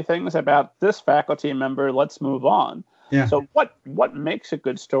the funny things about this faculty member, let's move on. Yeah. So what makes a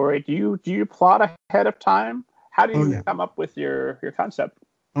good story? Do you plot ahead of time? How do you come up with your concept?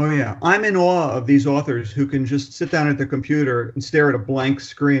 Oh, yeah. I'm in awe of these authors who can just sit down at their computer and stare at a blank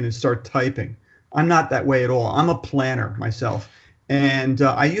screen and start typing. I'm not that way at all. I'm a planner myself. And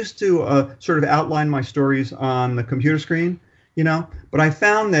I used to sort of outline my stories on the computer screen, but I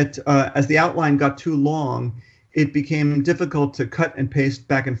found that as the outline got too long, it became difficult to cut and paste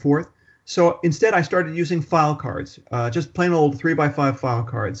back and forth. So instead, I started using file cards, just plain old 3x5 file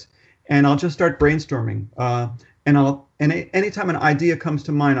cards. And I'll just start brainstorming. And anytime an idea comes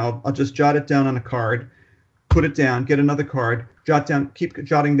to mind, I'll just jot it down on a card, put it down, get another card, keep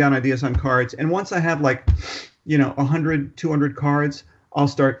jotting down ideas on cards. And once I have 100, 200 cards, I'll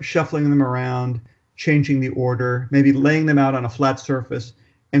start shuffling them around, changing the order, maybe laying them out on a flat surface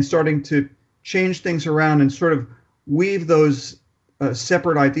and starting to change things around and sort of weave those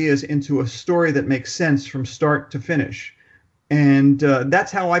separate ideas into a story that makes sense from start to finish. And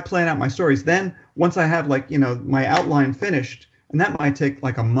that's how I plan out my stories. Then once I have my outline finished, and that might take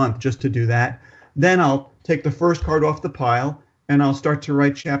a month just to do that, then I'll take the first card off the pile and I'll start to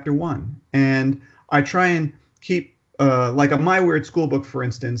write chapter 1. And I try and keep, a My Weird School book, for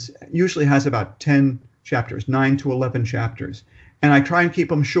instance, usually has about 10 chapters, 9 to 11 chapters. And I try and keep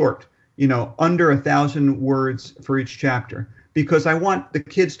them short, under 1,000 words for each chapter, because I want the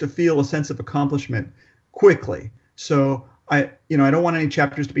kids to feel a sense of accomplishment quickly. So I don't want any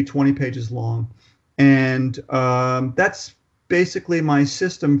chapters to be 20 pages long. And that's basically my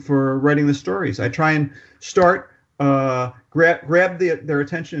system for writing the stories. I try and start, grab their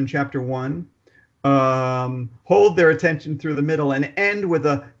attention in chapter 1, hold their attention through the middle, and end with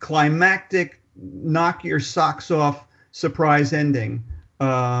a climactic, knock your socks off surprise ending.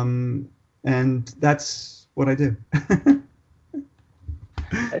 And that's what I do.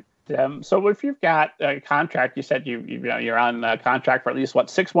 So if you've got a contract, you said you're on a contract for at least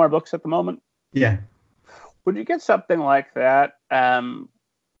 6 more books at the moment? Yeah. Would you get something like that? How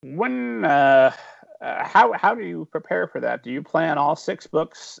do you prepare for that? Do you plan all 6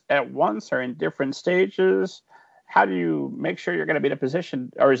 books at once or in different stages? How do you make sure you're going to be in a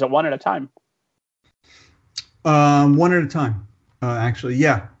position, or is it one at a time? One at a time, actually.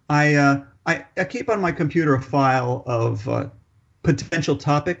 Yeah. I keep on my computer a file of potential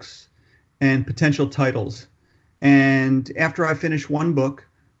topics and potential titles. And after I finish one book,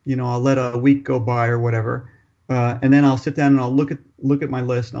 I'll let a week go by or whatever. And then I'll sit down and I'll look at my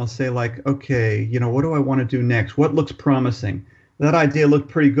list and I'll say, like, okay, what do I want to do next? What looks promising? That idea looked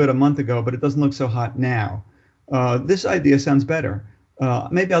pretty good a month ago, but it doesn't look so hot now. This idea sounds better.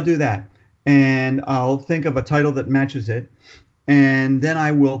 Maybe I'll do that. And I'll think of a title that matches it. And then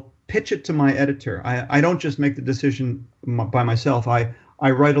I will pitch it to my editor. I don't just make the decision by myself. I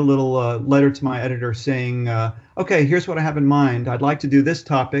write a little letter to my editor saying, okay, here's what I have in mind. I'd like to do this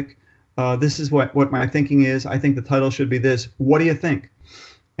topic. This is what my thinking is. I think the title should be this. What do you think?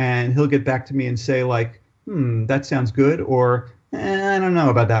 And he'll get back to me and say, like, that sounds good, or I don't know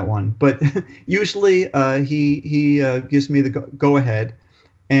about that one. But usually he gives me the go ahead,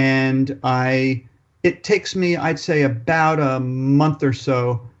 and it takes me, I'd say, about a month or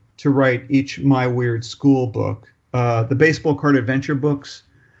so to write each My Weird School book. The baseball card adventure books,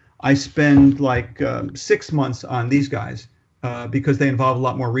 I spend like 6 months on these guys. Because they involve a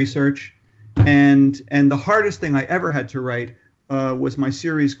lot more research. And the hardest thing I ever had to write was my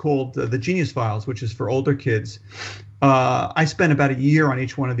series called The Genius Files, which is for older kids. I spent about a year on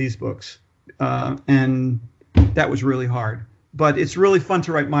each one of these books, and that was really hard. But it's really fun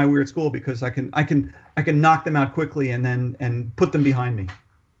to write My Weird School because I can knock them out quickly and put them behind me.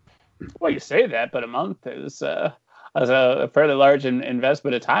 Well, you say that, but a month is a fairly large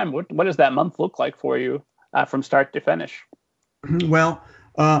investment of time. What does that month look like for you from start to finish? Well,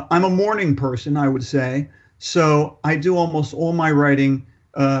 I'm a morning person, I would say. So I do almost all my writing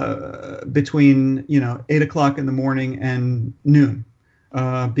between 8 o'clock in the morning and noon,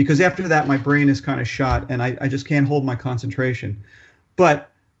 because after that my brain is kind of shot and I just can't hold my concentration.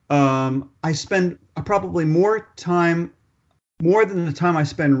 But I spend probably more than the time I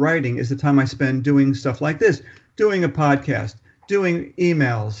spend writing is the time I spend doing stuff like this, doing a podcast, doing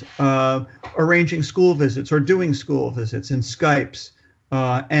emails, arranging school visits or doing school visits and Skypes,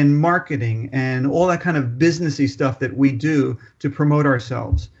 and marketing and all that kind of businessy stuff that we do to promote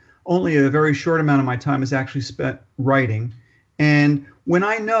ourselves. Only a very short amount of my time is actually spent writing. And when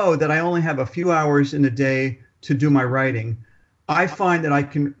I know that I only have a few hours in a day to do my writing, I find that I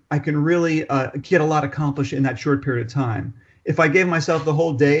can really get a lot accomplished in that short period of time. If I gave myself the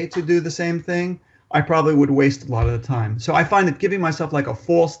whole day to do the same thing, I probably would waste a lot of the time. So I find that giving myself like a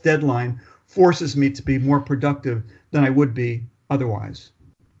false deadline forces me to be more productive than I would be otherwise.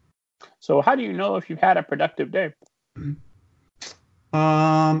 So how do you know if you've had a productive day?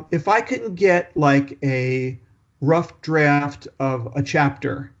 If I can get like a rough draft of a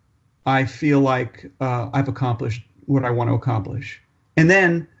chapter, I feel like I've accomplished what I want to accomplish. And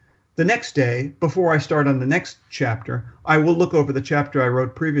then the next day, before I start on the next chapter, I will look over the chapter I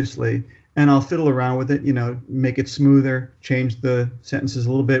wrote previously and I'll fiddle around with it, make it smoother, change the sentences a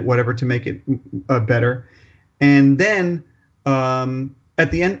little bit, whatever, to make it better. And then at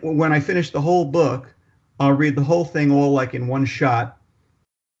the end, when I finish the whole book, I'll read the whole thing all like in one shot,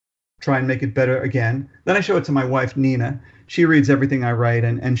 try and make it better again. Then I show it to my wife, Nina. She reads everything I write,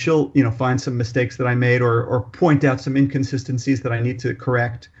 and she'll find some mistakes that I made or point out some inconsistencies that I need to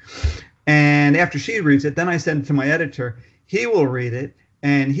correct. And after she reads it, then I send it to my editor. He will read it,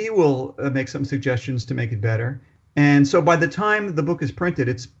 and he will make some suggestions to make it better. And so by the time the book is printed,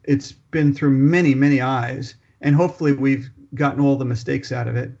 it's been through many, many eyes, and hopefully we've gotten all the mistakes out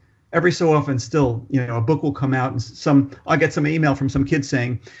of it. Every so often still, a book will come out and I'll get some email from some kid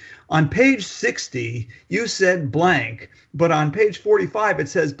saying, on page 60, you said blank, but on page 45, it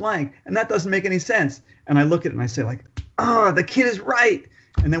says blank, and that doesn't make any sense. And I look at it and I say, like, oh, the kid is right.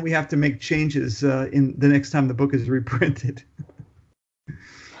 And then we have to make changes in the next time the book is reprinted.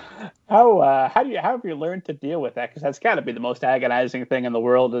 How have you learned to deal with that? Because that's got to be the most agonizing thing in the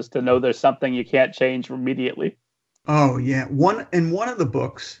world, is to know there's something you can't change immediately. Oh yeah, one of the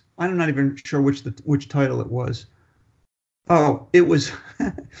books. I'm not even sure which title it was. Oh, it was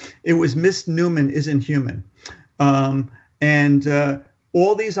it was Miss Newman Isn't Human, um, and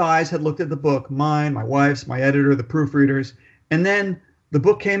all these eyes had looked at the book, mine, my wife's, my editor, the proofreaders, and then the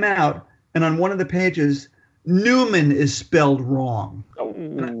book came out, and on one of the pages, Newman is spelled wrong.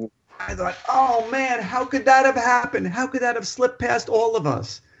 And Oh. I thought, oh man, how could that have happened? How could that have slipped past all of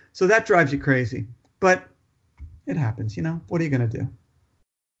us? So that drives you crazy, but it happens, you know. What are you going to do?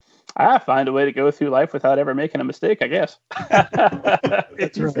 I find a way to go through life without ever making a mistake, I guess. If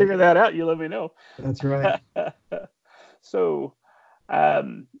That's you right. figure that out, you let me know. That's right. So,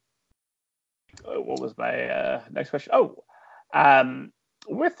 um, what was my next question? Oh,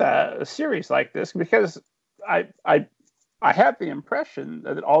 with a series like this, because I, I, I have the impression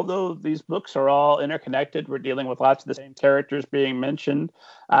that although these books are all interconnected, we're dealing with lots of the same characters being mentioned.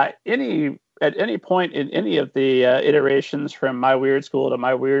 At any point in any of the iterations from My Weird School to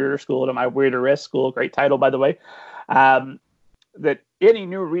My Weirder School to My Weirderess School, great title by the way, um, that any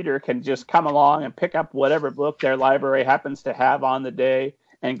new reader can just come along and pick up whatever book their library happens to have on the day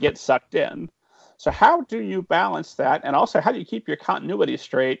and get sucked in. So how do you balance that? And also, how do you keep your continuity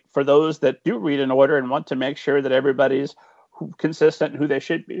straight for those that do read in order and want to make sure that everybody's consistent and who they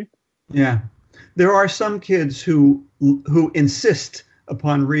should be? Yeah. There are some kids who insist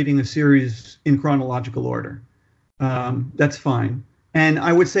upon reading a series in chronological order. That's fine. And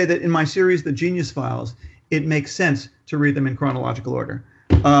I would say that in my series, The Genius Files, it makes sense to read them in chronological order.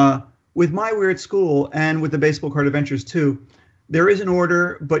 With My Weird School and with the Baseball Card Adventures too, there is an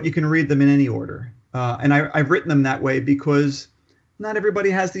order, but you can read them in any order. And I've written them that way because not everybody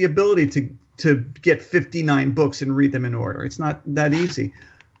has the ability to get 59 books and read them in order. It's not that easy.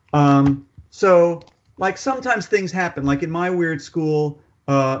 So, like, sometimes things happen. Like in My Weird School,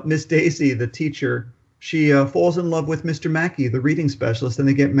 Miss Daisy, the teacher, she falls in love with Mr. Mackey, the reading specialist, and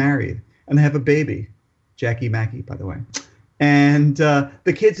they get married. And they have a baby. Jackie Mackey, by the way. And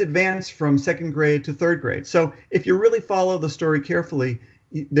the kids advance from second grade to third grade. So if you really follow the story carefully,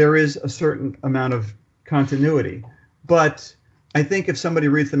 there is a certain amount of continuity. But I think if somebody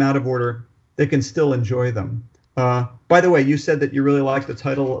reads them out of order, they can still enjoy them. By the way, you said that you really liked the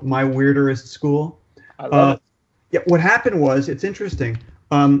title My Weirderest School. I love it. Yeah, what happened was, it's interesting.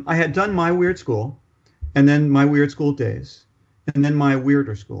 I had done My Weird School, and then My Weird School Days, and then My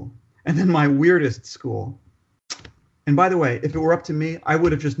Weirder School, and then My Weirdest School. And by the way, if it were up to me, I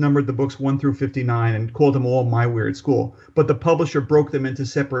would have just numbered the books 1 through 59 and called them all My Weird School. But the publisher broke them into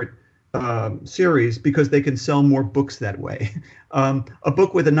separate series because they can sell more books that way. A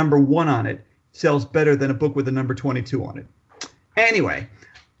book with a number 1 on it sells better than a book with a number 22 on it. Anyway,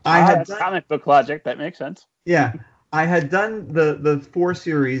 I had done, comic book logic. That makes sense. yeah, I had done the 4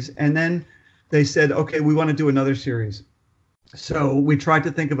 series, and then they said, okay, we want to do another series. So we tried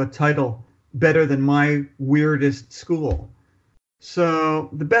to think of a title better than My Weirdest School. So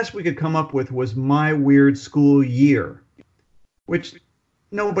the best we could come up with was My Weird School Year, which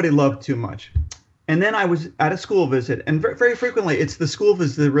nobody loved too much. And then I was at a school visit, and very frequently it's the school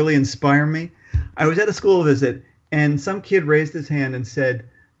visits that really inspire me. I was at a school visit, and some kid raised his hand and said,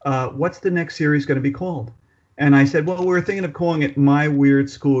 what's the next series going to be called? And I said, well, we're thinking of calling it My Weird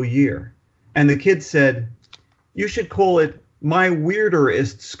School Year. And the kid said, you should call it My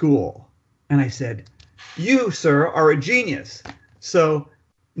Weirderest School. And I said, you, sir, are a genius. So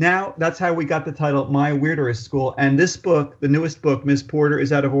now that's how we got the title My Weirderest School. And this book, the newest book, Miss Porter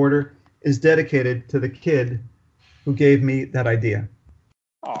is Out of Order, is dedicated to the kid who gave me that idea.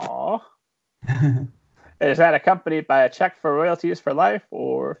 Aw. Is that accompanied by a check for royalties for life,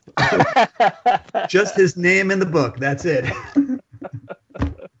 or just his name in the book? That's it.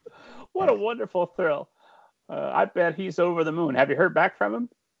 What a wonderful thrill. I bet he's over the moon. Have you heard back from him?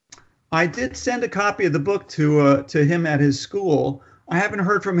 I did send a copy of the book to him at his school. I haven't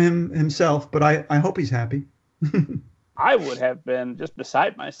heard from him himself, but I hope he's happy. I would have been just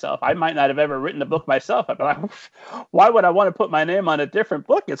beside myself. I might not have ever written a book myself, but why would I want to put my name on a different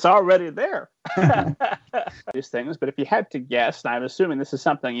book? It's already there. These things, but if you had to guess, and I'm assuming this is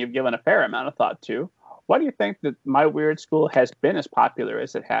something you've given a fair amount of thought to, why do you think that My Weird School has been as popular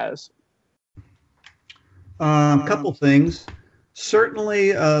as it has? A couple things.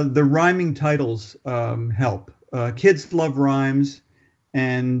 Certainly, the rhyming titles help. Kids love rhymes.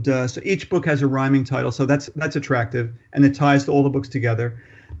 And so each book has a rhyming title, so that's attractive, and it ties all the books together.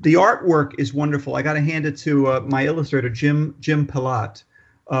 The artwork is wonderful. I got to hand it to my illustrator, Jim Palat.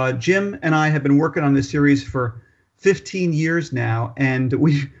 Jim and I have been working on this series for 15 years now, and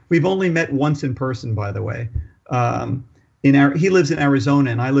we've only met once in person, by the way. He lives in Arizona,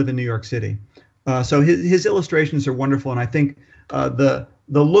 and I live in New York City. So his illustrations are wonderful, and I think the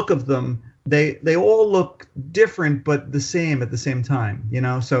look of them, they all look different but the same at the same time.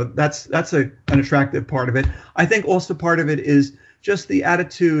 So that's an attractive part of it. I think also part of it is just the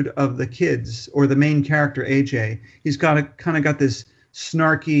attitude of the kids, or the main character AJ. He's got this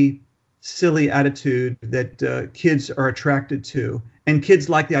snarky, silly attitude that kids are attracted to, and kids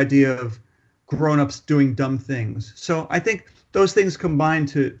like the idea of grown-ups doing dumb things. So I think those things combine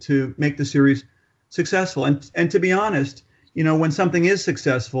to make the series successful. And to be honest, when something is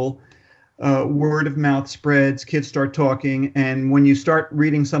successful, word of mouth spreads, kids start talking, and when you start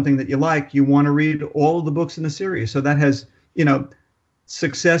reading something that you like, you want to read all of the books in the series. So that has,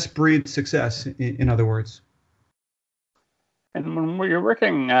 success breeds success, in other words. And when you're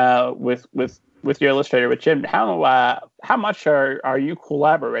working with your illustrator, with Jim, how much are you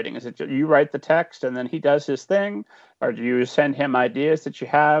collaborating? Is it you write the text and then he does his thing, or do you send him ideas that you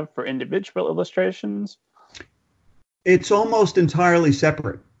have for individual illustrations? It's almost entirely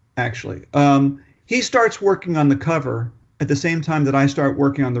separate, actually. He starts working on the cover at the same time that I start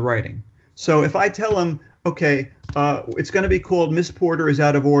working on the writing. So if I tell him, okay, it's going to be called Miss Porter is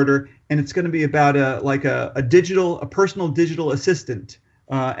Out of Order, and it's going to be about a personal digital assistant,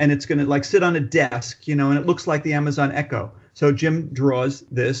 and it's going to sit on a desk, and it looks like the Amazon Echo. So Jim draws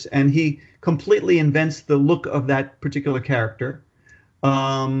this, and he completely invents the look of that particular character.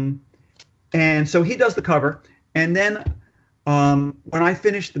 And so he does the cover, and then when I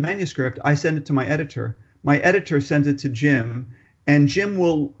finish the manuscript, I send it to my editor. My editor sends it to Jim, and Jim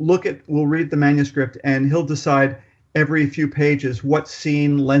will read the manuscript, and he'll decide every few pages what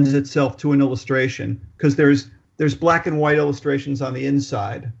scene lends itself to an illustration, because there's black and white illustrations on the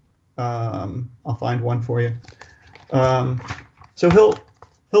inside. I'll find one for you. So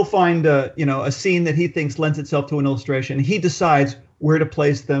he'll find a scene that he thinks lends itself to an illustration. He decides where to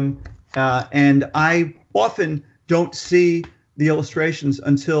place them, and I often don't see the illustrations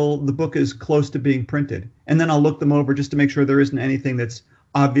until the book is close to being printed, and then I'll look them over just to make sure there isn't anything that's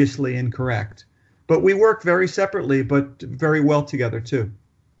obviously incorrect. But we work very separately, but very well together too.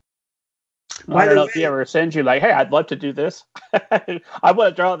 Well, I don't know if he ever sends you hey, I'd love to do this. I want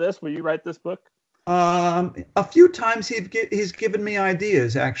to draw this. Will you write this book? A few times he's given me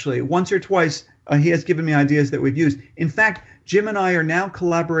ideas, actually. Once or twice he has given me ideas that we've used. In fact, Jim and I are now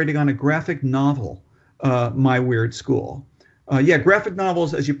collaborating on a graphic novel, My Weird School. Graphic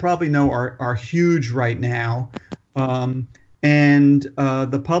novels, as you probably know, are huge right now. And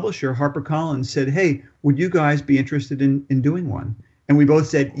the publisher, HarperCollins, said, hey, would you guys be interested in doing one? And we both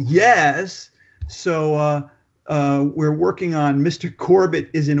said yes. So we're working on Mr. Corbett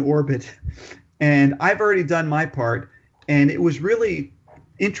is in Orbit. And I've already done my part. And it was really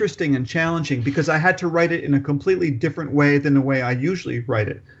interesting and challenging because I had to write it in a completely different way than the way I usually write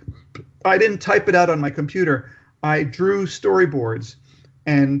it. I didn't type it out on my computer. I drew storyboards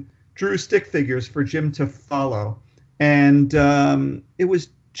and drew stick figures for Jim to follow. And it was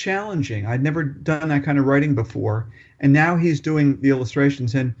challenging. I'd never done that kind of writing before. And now he's doing the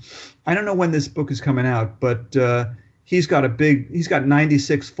illustrations. And I don't know when this book is coming out, but he's got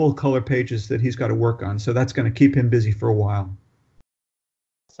 96 full color pages that he's got to work on. So that's going to keep him busy for a while.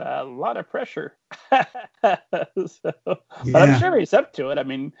 It's a lot of pressure. But I'm sure he's up to it. I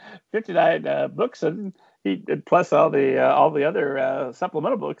mean, 59 books, and he plus all the other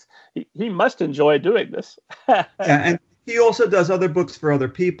supplemental books. He must enjoy doing this. And he also does other books for other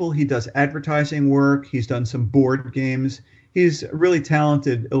people. He does advertising work. He's done some board games. He's a really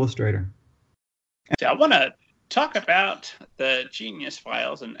talented illustrator. I want to talk about the Genius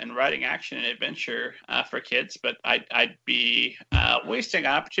Files and writing action and adventure for kids, but I'd be wasting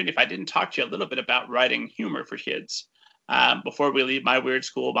an opportunity if I didn't talk to you a little bit about writing humor for kids before we leave My Weird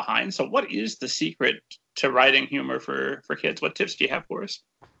School behind. So what is the secret to writing humor for kids? What tips do you have for us?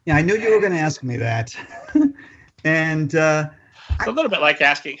 Yeah, I knew you were going to ask me that. And it's a little bit like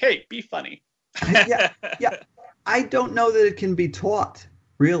asking, hey, be funny. yeah. I don't know that it can be taught,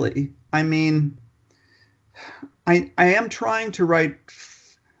 really. I mean, I am trying to write.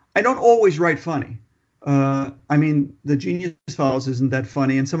 I don't always write funny. I mean, the Genius Files isn't that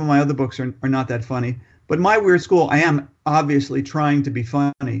funny, and some of my other books are not that funny. But My Weird School, I am obviously trying to be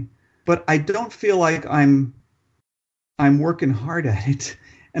funny, but I don't feel like I'm working hard at it,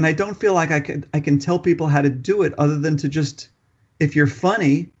 and I don't feel like I can tell people how to do it other than to just, if you're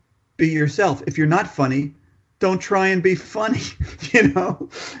funny, be yourself. If you're not funny, don't try and be funny.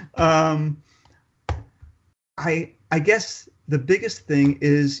 I guess the biggest thing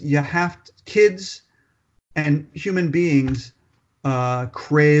is kids and human beings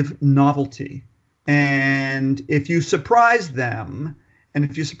crave novelty. And if you surprise them And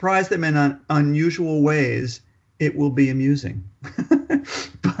if you surprise them in unusual ways, it will be amusing.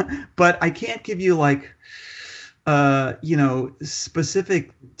 but I can't give you like,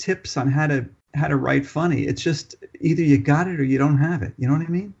 specific tips on how to write funny. It's just either you got it or you don't have it. You know what I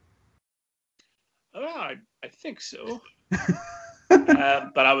mean? Oh, I think so.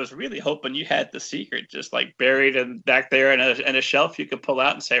 But I was really hoping you had the secret just like buried back there in a shelf you could pull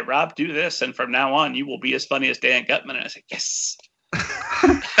out and say, Rob, do this. And from now on, you will be as funny as Dan Gutman. And I said, yes.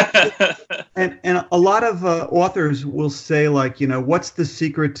 and a lot of authors will say, like, what's the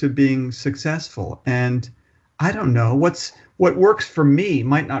secret to being successful? And I don't know. What works for me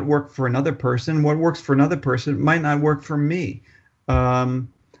might not work for another person. What works for another person might not work for me.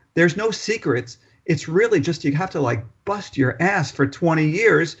 There's no secrets. It's really just you have to like bust your ass for 20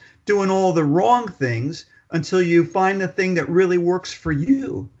 years doing all the wrong things until you find the thing that really works for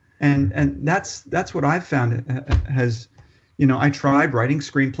you. And that's what I've found has, I tried writing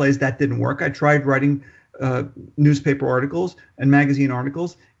screenplays. That didn't work. I tried writing newspaper articles and magazine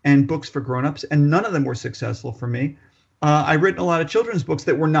articles and books for grown-ups, and none of them were successful for me. I've written a lot of children's books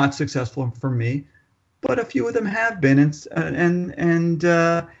that were not successful for me, but a few of them have been. And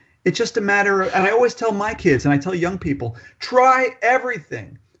it's just a matter of, and I always tell my kids and I tell young people, try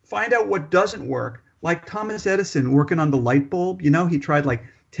everything. Find out what doesn't work. Like Thomas Edison working on the light bulb, he tried like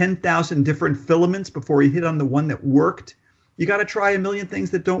 10,000 different filaments before he hit on the one that worked. You got to try a million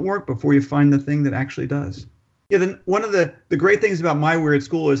things that don't work before you find the thing that actually does. Yeah, then one of the great things about my weird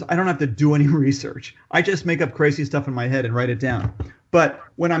school is I don't have to do any research. I just make up crazy stuff in my head and write it down. But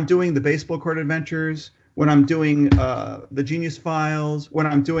when I'm doing the baseball card adventures, when I'm doing the Genius Files, when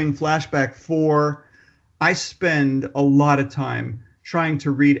I'm doing Flashback 4, I spend a lot of time trying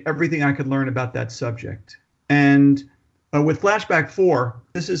to read everything I could learn about that subject. And with Flashback 4,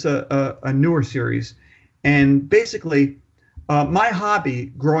 this is a newer series. And basically, my hobby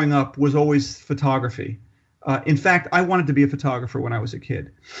growing up was always photography. In fact, I wanted to be a photographer when I was a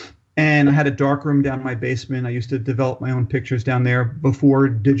kid. And I had a dark room down in my basement. I used to develop my own pictures down there before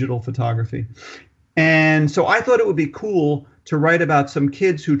digital photography. And so I thought it would be cool to write about some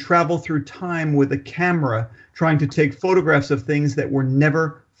kids who travel through time with a camera trying to take photographs of things that were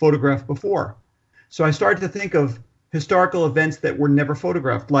never photographed before. So I started to think of historical events that were never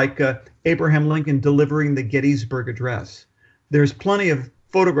photographed, like Abraham Lincoln delivering the Gettysburg Address. There's plenty of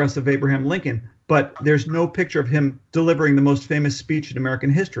photographs of Abraham Lincoln, but there's no picture of him delivering the most famous speech in American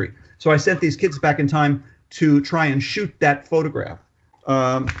history. So I sent these kids back in time to try and shoot that photograph.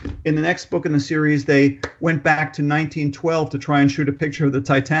 In the next book in the series, they went back to 1912 to try and shoot a picture of the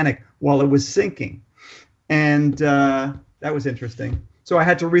Titanic while it was sinking. And that was interesting. So I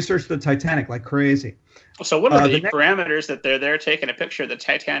had to research the Titanic like crazy. So what are the parameters that they're there taking a picture of the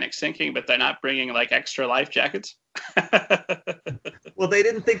Titanic sinking, but they're not bringing like extra life jackets? Well, they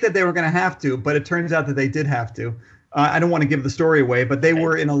didn't think that they were going to have to, but it turns out that they did have to. I don't want to give the story away, but they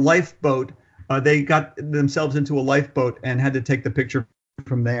were in a lifeboat. They got themselves into a lifeboat and had to take the picture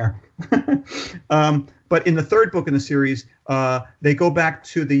from there. But in the third book in the series, they go back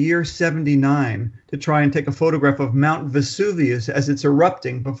to the year 79 to try and take a photograph of Mount Vesuvius as it's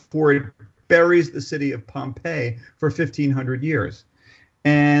erupting before it buries the city of Pompeii for 1,500 years.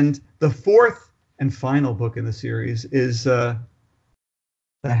 And the fourth and final book in the series is the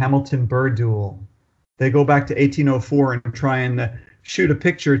Hamilton Burr duel. They go back to 1804 and try and shoot a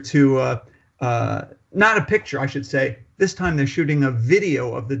picture to, not a picture, I should say. This time they're shooting a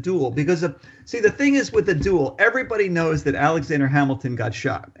video of the duel because, see, the thing is with the duel, everybody knows that Alexander Hamilton got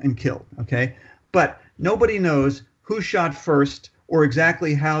shot and killed, okay? But nobody knows who shot first or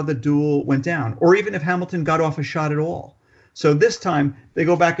exactly how the duel went down, or even if Hamilton got off a shot at all. So this time they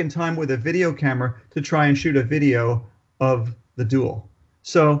go back in time with a video camera to try and shoot a video of the duel.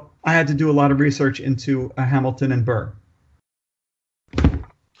 So I had to do a lot of research into Hamilton and Burr.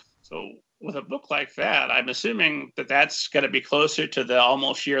 So with a book like that, I'm assuming that that's going to be closer to the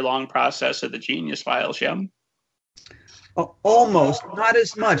almost year-long process of the Genius Files, yeah? Almost, not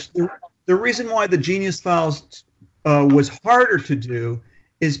as much. The reason why the Genius Files was harder to do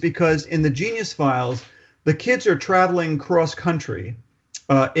is because in the Genius Files, the kids are traveling cross-country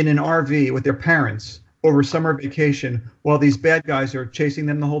in an RV with their parents over summer vacation while these bad guys are chasing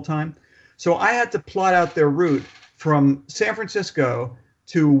them the whole time. So I had to plot out their route from San Francisco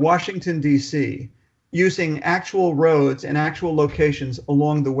to Washington, D.C., using actual roads and actual locations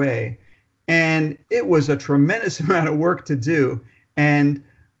along the way. And it was a tremendous amount of work to do. And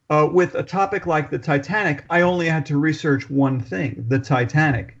with a topic like the Titanic, I only had to research one thing, the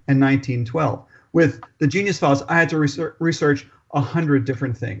Titanic and 1912. With the Genius Files, I had to research 100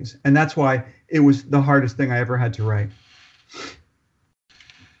 different things. And that's why it was the hardest thing I ever had to write.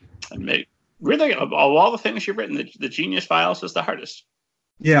 And really, of all the things you've written, the Genius Files is the hardest.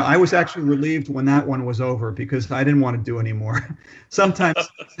 Yeah, I was actually relieved when that one was over because I didn't want to do anymore. Sometimes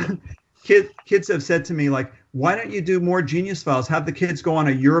kids have said to me, like, why don't you do more Genius Files? Have the kids go on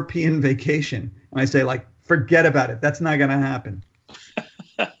a European vacation. And I say, like, forget about it. That's not going to happen.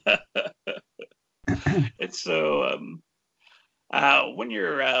 It's so when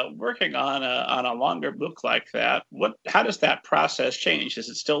you're working on a longer book like that, how does that process change? Is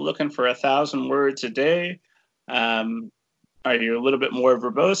it still looking for 1,000 words a day? Are you a little bit more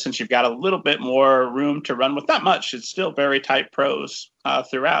verbose since you've got a little bit more room to run with? Not much. It's still very tight prose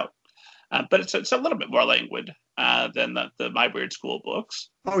throughout, but it's a little bit more languid than the My Weird School books.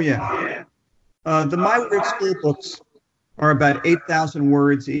 Oh yeah, the My Weird School books are about 8,000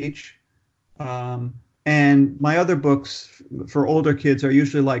 words each, and my other books for older kids are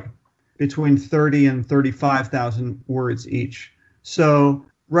usually like between 30 and 35,000 words each. So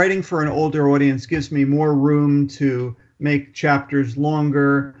writing for an older audience gives me more room to make chapters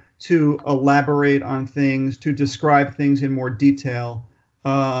longer, to elaborate on things, to describe things in more detail.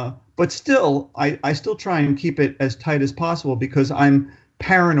 But still, I still try and keep it as tight as possible because I'm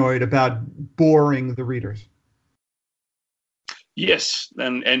paranoid about boring the readers. Yes,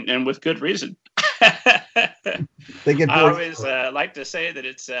 and with good reason. They get bored. I always like to say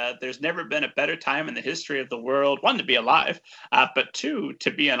that there's never been a better time in the history of the world, one, to be alive, but two, to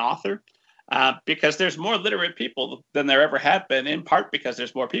be an author. Because there's more literate people than there ever have been, in part because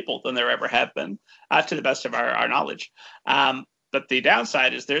there's more people than there ever have been, to the best of our knowledge. But the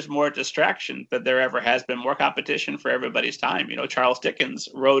downside is there's more distraction than there ever has been, more competition for everybody's time. You know, Charles Dickens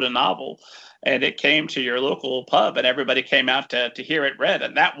wrote a novel and it came to your local pub and everybody came out to hear it read.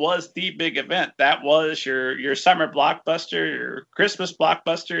 And that was the big event. That was your summer blockbuster, your Christmas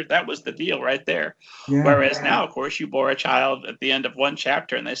blockbuster. That was the deal right there. Yeah. Whereas now, of course, you bore a child at the end of one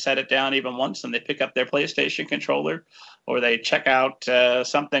chapter and they set it down even once and they pick up their PlayStation controller or they check out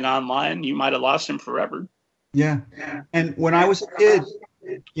something online. You might have lost him forever. Yeah. And when I was a kid,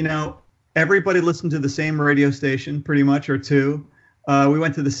 you know, everybody listened to the same radio station pretty much, or two. We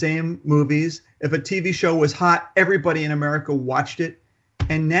went to the same movies. If a TV show was hot, everybody in America watched it.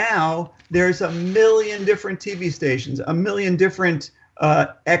 And now there's a million different TV stations, a million different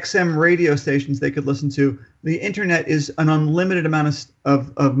XM radio stations they could listen to. The internet is an unlimited amount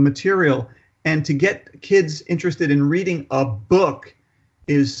of material. And to get kids interested in reading a book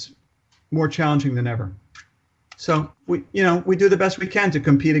is more challenging than ever. So we do the best we can to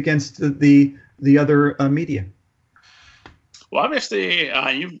compete against the other media. Well, obviously,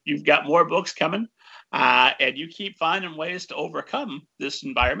 you've got more books coming, and you keep finding ways to overcome this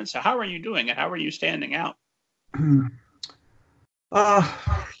environment. So how are you doing it? How are you standing out? I'm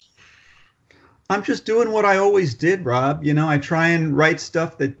just doing what I always did, Rob. You know, I try and write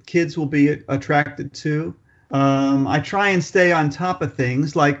stuff that kids will be attracted to. I try and stay on top of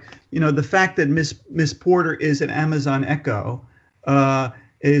things, like, you know, the fact that Miss Porter is an Amazon Echo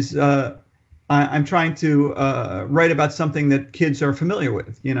is I'm trying to write about something that kids are familiar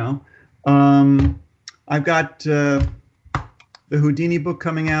with. You know, I've got the Houdini book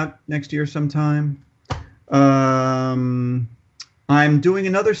coming out next year sometime. I'm doing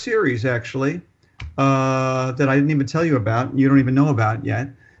another series actually that I didn't even tell you about. You don't even know about yet.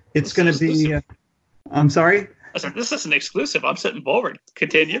 It's going to be. I'm sorry? I said, this is an exclusive. I'm sitting forward.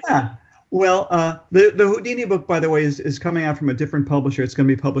 Continue. Yeah. Well, the Houdini book, by the way, is coming out from a different publisher. It's going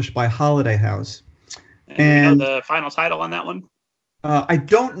to be published by Holiday House. And you know the final title on that one? I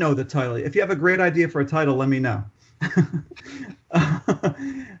don't know the title. If you have a great idea for a title, let me know.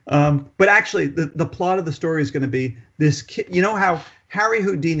 But actually, the plot of the story is going to be this kid. You know how Harry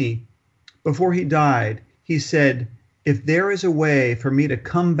Houdini, before he died, he said, if there is a way for me to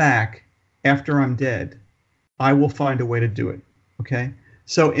come back after I'm dead, I will find a way to do it. Okay.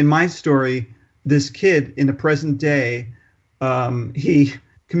 So in my story, this kid in the present day, he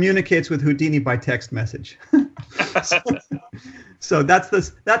communicates with Houdini by text message. So that's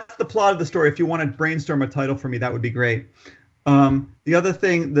the plot of the story. If you want to brainstorm a title for me, that would be great. The other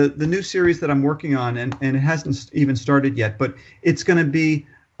thing, the new series that I'm working on, and it hasn't even started yet, but it's going to be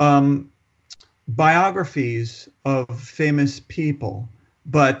biographies of famous people,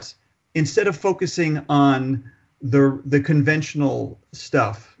 but instead of focusing on the conventional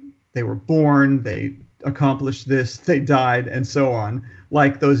stuff, they were born, they accomplished this, they died, and so on,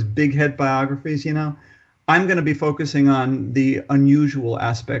 like those big head biographies, you know, I'm going to be focusing on the unusual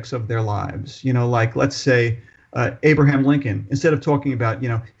aspects of their lives, you know, like, let's say, Abraham Lincoln. Instead of talking about, you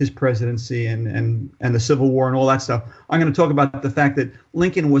know, his presidency and the Civil War and all that stuff, I'm going to talk about the fact that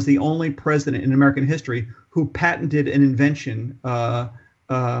Lincoln was the only president in American history who patented an invention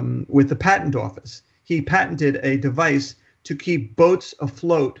with the patent office. He patented a device to keep boats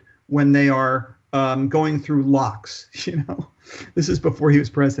afloat when they are going through locks. This is before he was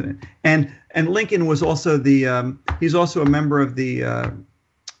president. And Lincoln was also he's also a member of the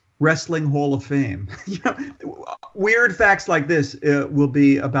Wrestling Hall of Fame. Weird facts like this will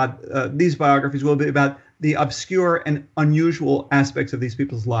be about these biographies will be about the obscure and unusual aspects of these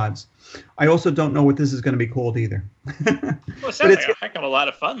people's lives. I also don't know what this is going to be called either. Well, it sounds like a heck of a lot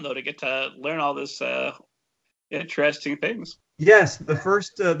of fun, though, to get to learn all this interesting things. Yes, the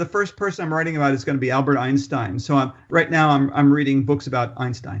first person I'm writing about is going to be Albert Einstein. So right now I'm reading books about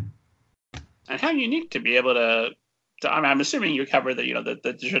Einstein. And how unique to be able to I'm assuming you cover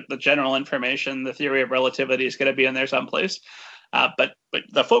the general information, the theory of relativity is going to be in there someplace, but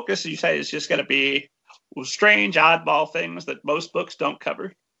the focus, you say, is just going to be strange, oddball things that most books don't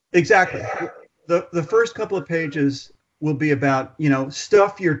cover. Exactly. The first couple of pages will be about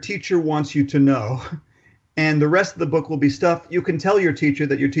stuff your teacher wants you to know, and the rest of the book will be stuff you can tell your teacher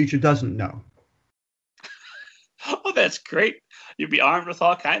that your teacher doesn't know. Oh, that's great! You'd be armed with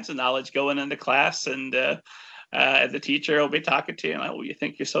all kinds of knowledge going into class, and the teacher will be talking to you. And, oh, you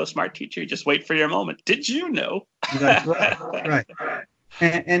think you're so smart, teacher? Just wait for your moment. Did you know? That's right. Right.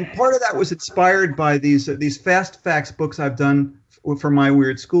 And part of that was inspired by these fast facts books I've done for my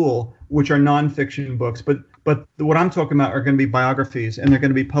weird school, which are nonfiction books. But what I'm talking about are going to be biographies, and they're going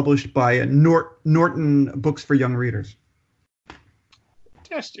to be published by Norton Books for Young Readers.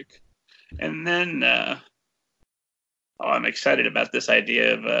 Fantastic. And then, I'm excited about this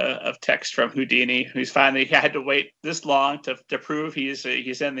idea of text from Houdini, who's finally had to wait this long to prove he's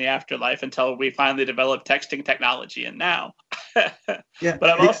in the afterlife until we finally develop texting technology. And now, yeah.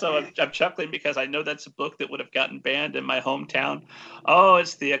 But I'm chuckling because I know that's a book that would have gotten banned in my hometown. Oh,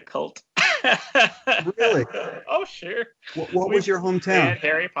 it's the occult. Really? Oh, sure. What was your hometown?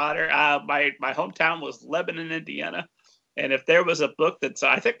 Harry Potter. My hometown was Lebanon, Indiana. And if there was a book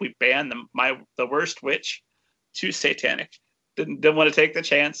I think we banned the Worst Witch. Too satanic. Didn't want to take the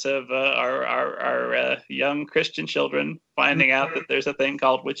chance of our young Christian children finding out that there's a thing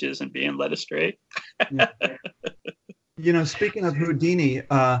called witches and being led astray. Speaking of Houdini,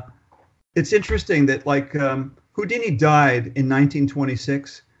 it's interesting that Houdini died in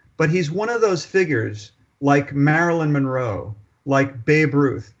 1926, but he's one of those figures like Marilyn Monroe, like Babe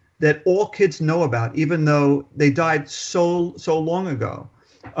Ruth, that all kids know about, even though they died so long ago.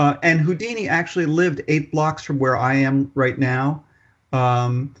 And Houdini actually lived 8 blocks from where I am right now.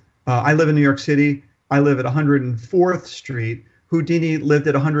 I live in New York City. I live at 104th Street. Houdini lived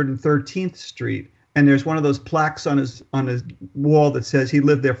at 113th Street. And there's one of those plaques on his wall that says he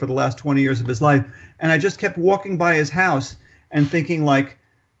lived there for the last 20 years of his life. And I just kept walking by his house and thinking,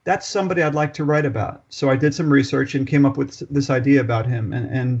 that's somebody I'd like to write about. So I did some research and came up with this idea about him.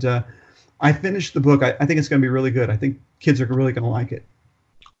 And I finished the book. I think it's going to be really good. I think kids are really going to like it.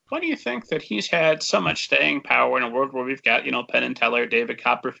 Why do you think that he's had so much staying power in a world where we've got, Penn and Teller, David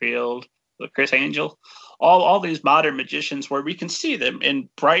Copperfield, Chris Angel, all these modern magicians where we can see them in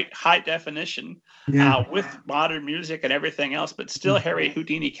bright, high definition with modern music and everything else, but still Harry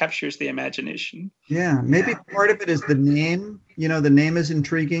Houdini captures the imagination. Yeah, maybe part of it is the name. The name is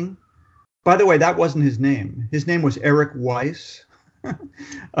intriguing. By the way, that wasn't his name. His name was Eric Weiss.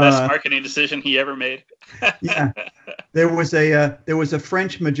 Best marketing decision he ever made. Yeah, there was a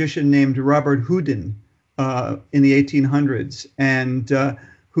French magician named Robert Houdin in the 1800s, and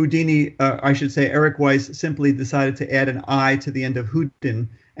Houdini, I should say, Eric Weiss simply decided to add an I to the end of Houdin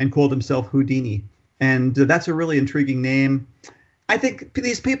and called himself Houdini, and that's a really intriguing name. I think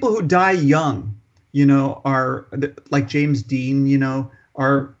these people who die young, are like James Dean,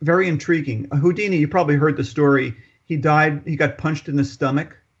 are very intriguing. Houdini, you probably heard the story. He died. He got punched in the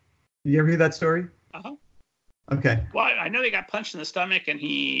stomach. Did you ever hear that story? Uh-huh. Okay. Well, I know he got punched in the stomach and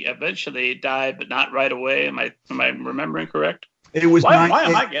he eventually died, but not right away. Am I remembering correct? It was. Why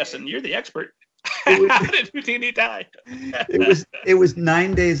am I guessing? You're the expert. How did Houdini die? It was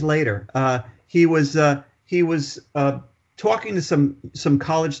 9 days later. He was talking to some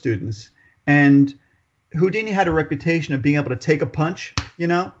college students, and Houdini had a reputation of being able to take a punch.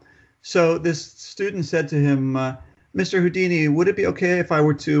 So this student said to him, Mr. Houdini, would it be okay if I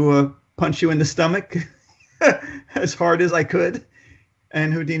were to punch you in the stomach as hard as I could?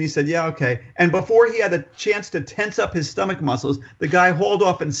 And Houdini said, yeah, okay. And before he had a chance to tense up his stomach muscles, the guy hauled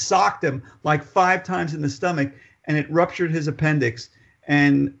off and socked him like 5 times in the stomach, and it ruptured his appendix.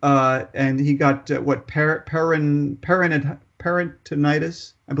 And he got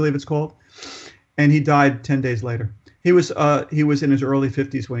peritonitis, I believe it's called. And he died 10 days later. He was in his early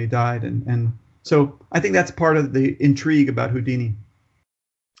 50s when he died, and so I think that's part of the intrigue about Houdini.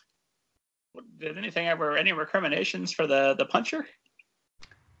 Did anything ever, any recriminations for the puncher?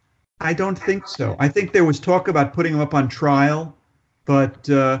 I don't think so. I think there was talk about putting him up on trial, but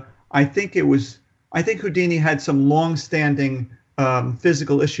I think Houdini had some long-standing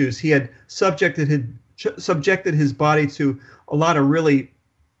physical issues. He had subjected his body to a lot of really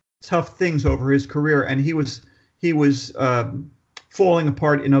tough things over his career, and he was falling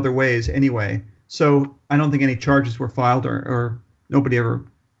apart in other ways anyway. So I don't think any charges were filed, or nobody ever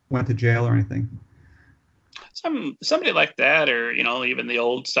went to jail or anything. Somebody like that, or even the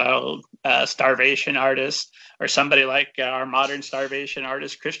old style starvation artist, or somebody like our modern starvation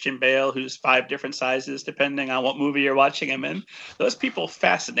artist Christian Bale, who's 5 different sizes depending on what movie you're watching him in. Those people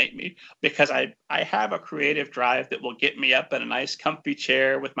fascinate me because I have a creative drive that will get me up in a nice comfy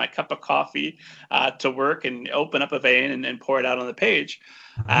chair with my cup of coffee to work and open up a vein and pour it out on the page.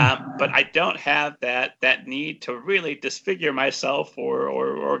 But I don't have that need to really disfigure myself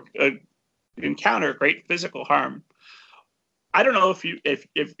or encounter great physical harm. I don't know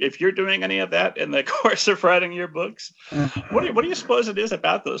if you're doing any of that in the course of writing your books. What do you suppose it is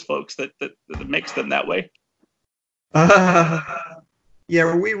about those folks that makes them that way?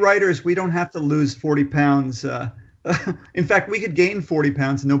 Yeah, we writers, we don't have to lose 40 pounds. In fact, we could gain 40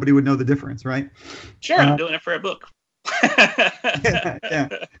 pounds and nobody would know the difference, right? Sure, I'm doing it for a book. Yeah.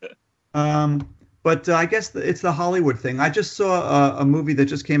 But I guess it's the Hollywood thing. I just saw a movie that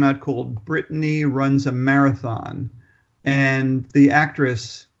just came out called Brittany Runs a Marathon. And the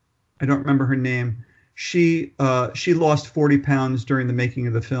actress, I don't remember her name, she lost 40 pounds during the making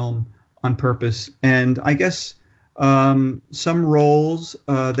of the film on purpose. And I guess some roles,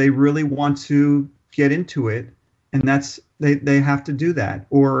 they really want to get into it. And they have to do that.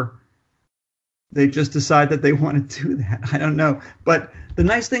 Or they just decide that they want to do that. I don't know. But the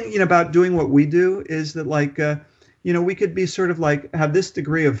nice thing, about doing what we do is that, like, we could be sort of like have this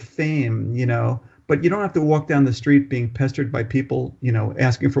degree of fame, but you don't have to walk down the street being pestered by people,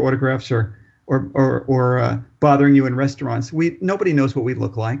 asking for autographs or bothering you in restaurants. Nobody knows what we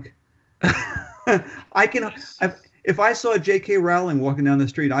look like. If I saw J.K. Rowling walking down the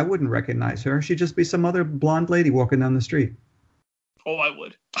street, I wouldn't recognize her. She'd just be some other blonde lady walking down the street. Oh, I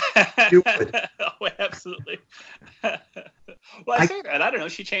would. You would. Oh, absolutely. Well, I say that. I don't know.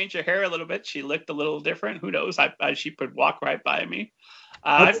 She changed her hair a little bit. She looked a little different. Who knows? She could walk right by me.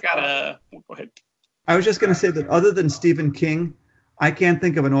 I've got a... Go ahead. I was just going to say that other than Stephen King, I can't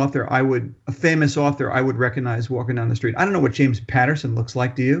think of an author a famous author I would recognize walking down the street. I don't know what James Patterson looks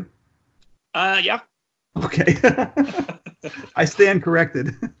like. Do you? Yeah. Okay. I stand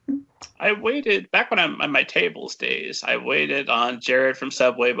corrected. I waited back when I'm on my tables days. I waited on Jared from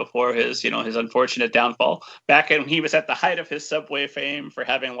Subway before his unfortunate downfall. Back when he was at the height of his Subway fame for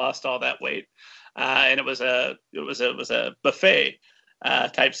having lost all that weight, and it was a buffet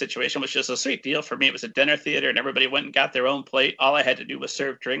type situation, which was a sweet deal for me. It was a dinner theater, and everybody went and got their own plate. All I had to do was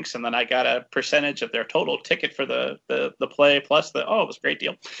serve drinks, and then I got a percentage of their total ticket for the play plus it was a great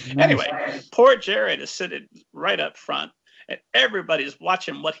deal. Nice. Anyway, poor Jared is sitting right up front. And everybody's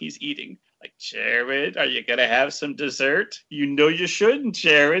watching what he's eating. Like, Jared, are you going to have some dessert? You shouldn't,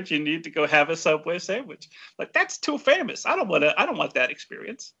 Jared. You need to go have a Subway sandwich. Like, that's too famous. I don't want that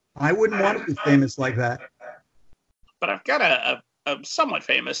experience. I wouldn't want to be famous like that. But I've got a somewhat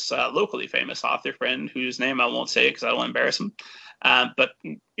famous, locally famous author friend whose name I won't say because I don't want to embarrass him. But,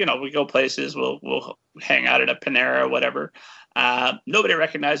 we go places, we'll hang out at a Panera or whatever. Nobody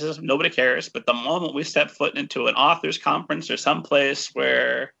recognizes him, nobody cares. But the moment we step foot into an author's conference or someplace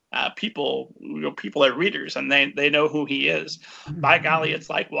where people are readers and they know who he is, by golly, it's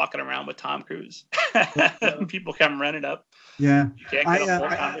like walking around with Tom Cruise. People come running up. Yeah, you can't get a full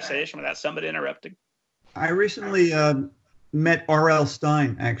conversation without somebody interrupting. I recently met R.L.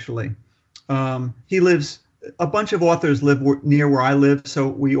 Stine. Actually, he lives. A bunch of authors live near where I live, so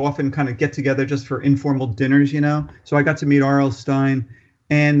we often kind of get together just for informal dinners, So I got to meet R.L. Stine,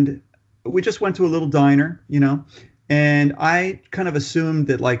 and we just went to a little diner, and I kind of assumed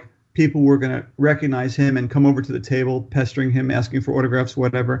that, like, people were going to recognize him and come over to the table, pestering him, asking for autographs,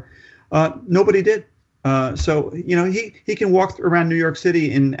 whatever. Nobody did. So, he can walk around New York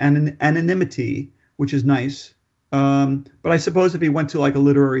City in anonymity, which is nice. But I suppose if he went to, like, a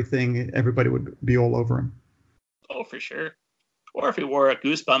literary thing, everybody would be all over him. Oh, for sure. Or if he wore a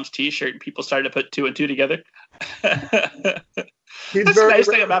Goosebumps t-shirt and people started to put 2 and 2 together. That's the nice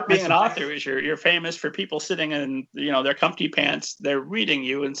thing about being an author is you're famous for people sitting in, their comfy pants. They're reading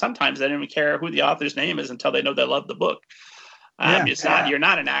you, and sometimes they don't even care who the author's name is until they know they love the book. You're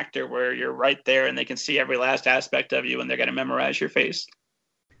not an actor where you're right there and they can see every last aspect of you and they're going to memorize your face.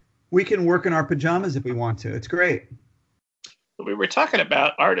 We can work in our pajamas if we want to. It's great. we were talking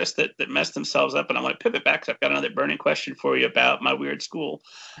about artists that messed themselves up, and I want to pivot back because I've got another burning question for you about my weird school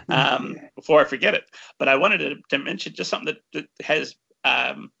before I forget it. But I wanted to mention just something that has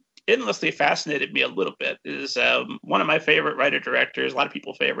endlessly fascinated me a little bit. Is one of my favorite writer-directors, a lot of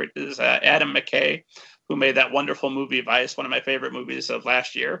people's favorite, is Adam McKay, who made that wonderful movie Vice, one of my favorite movies of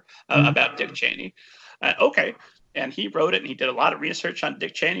last year, about Dick Cheney. Okay. And he wrote it, and he did a lot of research on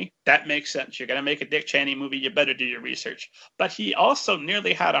Dick Cheney. That makes sense. You're going to make a Dick Cheney movie, you better do your research. But he also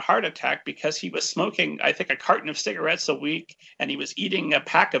nearly had a heart attack because he was smoking, I think, a carton of cigarettes a week, and he was eating a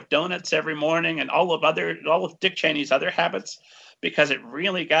pack of donuts every morning, and all of Dick Cheney's other habits, because it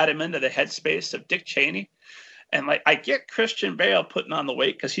really got him into the headspace of Dick Cheney. And like, I get Christian Bale putting on the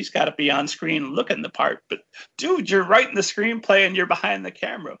weight because he's got to be on screen looking the part. But dude, you're writing the screenplay and you're behind the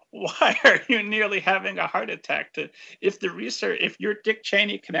camera. Why are you nearly having a heart attack? If your Dick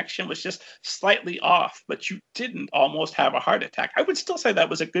Cheney connection was just slightly off, but you didn't almost have a heart attack, I would still say that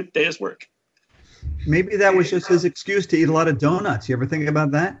was a good day's work. Maybe that was just his excuse to eat a lot of donuts. You ever think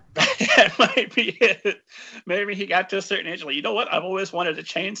about that? That might be it. Maybe he got to a certain age, like, you know what? I've always wanted to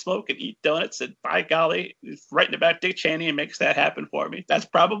chain smoke and eat donuts, and by golly, writing about Dick Cheney and makes that happen for me. That's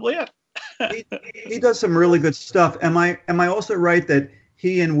probably it. He does some really good stuff. Am I also right that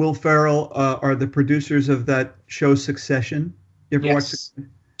he and Will Ferrell are the producers of that show Succession? You ever watch it?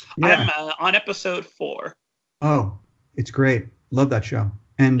 Yeah. I'm on episode 4. Oh, it's great. Love that show.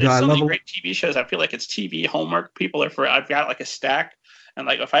 And there's so many great TV shows. I feel like it's TV homework. I've got like a stack. And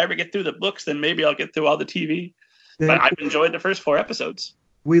like, if I ever get through the books, then maybe I'll get through all the TV. But I've enjoyed the first 4 episodes.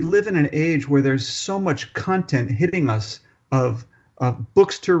 We live in an age where there's so much content hitting us of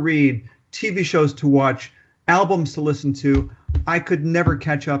books to read, TV shows to watch, albums to listen to. I could never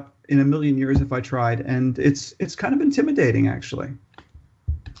catch up in a million years if I tried. And it's kind of intimidating, actually.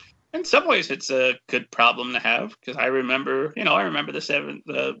 In some ways, it's a good problem to have, because I remember the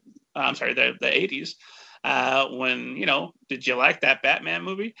 80s. When, did you like that Batman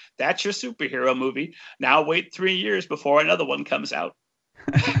movie? That's your superhero movie. Now wait 3 years before another one comes out.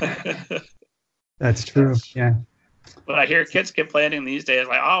 That's true. Yeah. But I hear kids complaining these days,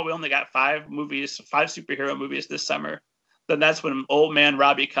 like, oh, we only got 5 superhero movies this summer. Then that's when old man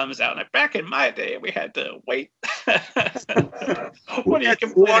Robbie comes out. Like, back in my day, we had to wait. What are you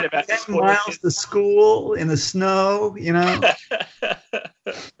complaining about? 10 miles to school in the snow,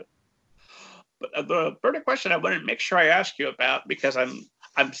 But the burning question I wanted to make sure I ask you about, because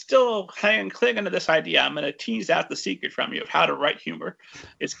I'm still clinging to this idea. I'm going to tease out the secret from you of how to write humor.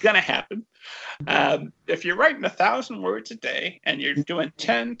 It's going to happen. If you're writing 1,000 words a day and you're doing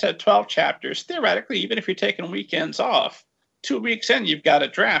 10 to 12 chapters, theoretically, even if you're taking weekends off, 2 weeks in, you've got a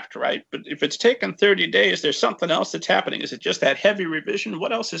draft, right? But if it's taken 30 days, there's something else that's happening. Is it just that heavy revision?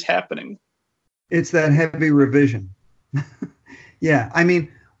 What else is happening? It's that heavy revision. Yeah. I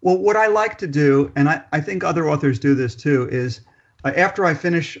mean, well, what I like to do, and I think other authors do this too, is after I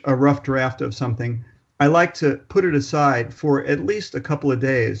finish a rough draft of something, I like to put it aside for at least a couple of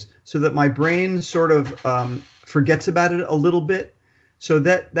days so that my brain sort of forgets about it a little bit. So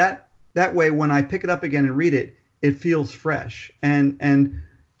that way, when I pick it up again and read it, it feels fresh. And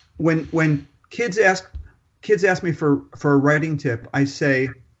when kids ask me for a writing tip, I say,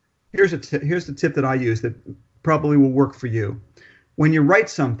 here's the tip that I use that probably will work for you. When you write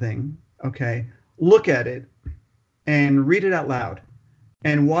something, okay, look at it and read it out loud.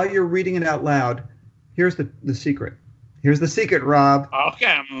 And while you're reading it out loud, here's the secret. Here's the secret, Rob. Okay,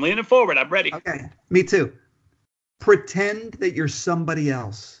 I'm leaning forward. I'm ready. Okay, me too. Pretend that you're somebody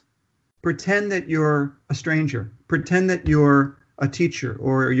else. Pretend that you're a stranger. Pretend that you're a teacher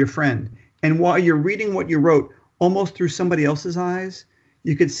or your friend. And while you're reading what you wrote, almost through somebody else's eyes,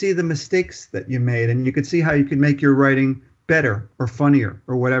 you could see the mistakes that you made, and you could see how you could make your writing better or funnier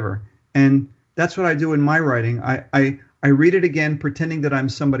or whatever. And that's what I do in my writing. I read it again, pretending that I'm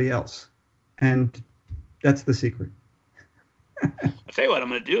somebody else. And that's the secret. I'll tell you what I'm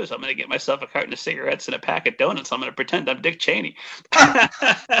going to do is I'm going to get myself a carton of cigarettes and a pack of donuts. I'm going to pretend I'm Dick Cheney.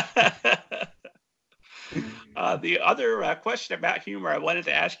 The other question about humor I wanted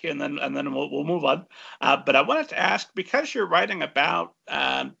to ask you, and then we'll move on. But I wanted to ask, because you're writing about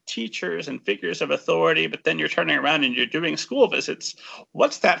teachers and figures of authority, but then you're turning around and you're doing school visits.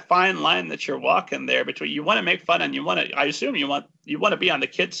 What's that fine line that you're walking there between? You want to make fun, and I assume you want to be on the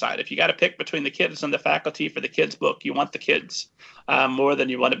kids' side. If you got to pick between the kids and the faculty for the kids' book, you want the kids more than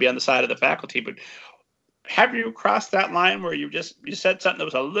you want to be on the side of the faculty. But have you crossed that line where you said something that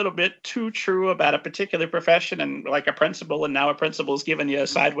was a little bit too true about a particular profession, and like a principal, and now a principal's giving you a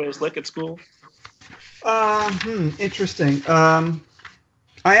sideways look at school? Interesting. I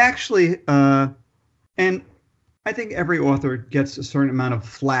actually, and I think every author gets a certain amount of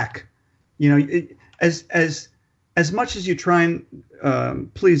flack. As much as you try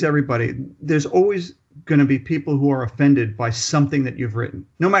and please everybody, there's always going to be people who are offended by something that you've written,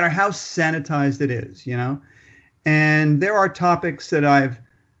 no matter how sanitized it is. And there are topics that I've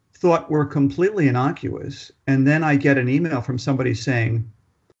thought were completely innocuous, and then I get an email from somebody saying,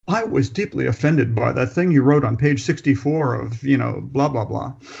 I was deeply offended by that thing you wrote on page 64 of, blah, blah,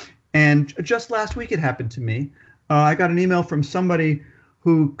 blah. And just last week it happened to me. I got an email from somebody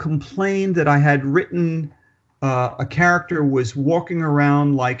who complained that I had written a character was walking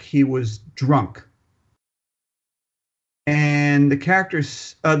around like he was drunk. And the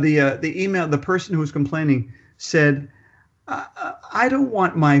characters, the person who was complaining said, I don't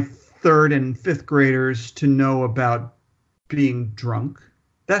want my 3rd and 5th graders to know about being drunk.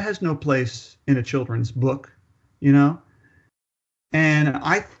 That has no place in a children's book, And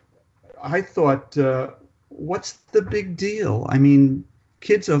I thought, what's the big deal? I mean,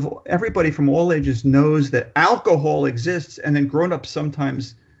 kids of everybody from all ages knows that alcohol exists, and then grown-ups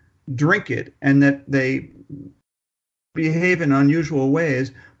sometimes drink it, and that they behave in unusual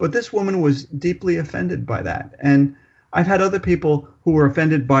ways. But this woman was deeply offended by that. And I've had other people who were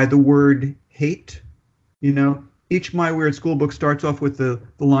offended by the word hate. Each My Weird School book starts off with the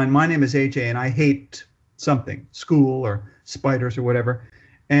line, my name is AJ and I hate something, school or spiders or whatever.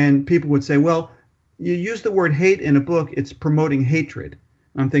 And people would say, well, you use the word hate in a book, it's promoting hatred.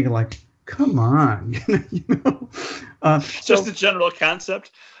 I'm thinking like, come on, Just the general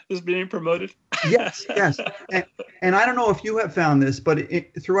concept is being promoted. Yes. And I don't know if you have found this, but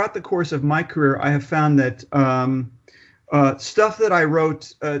throughout the course of my career, I have found that stuff that I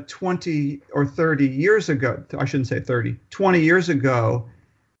wrote 20 or 30 years ago, I shouldn't say 30, 20 years ago,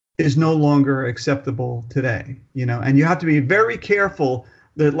 is no longer acceptable today, and you have to be very careful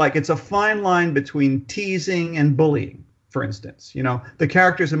that, like, it's a fine line between teasing and bullying, for instance. The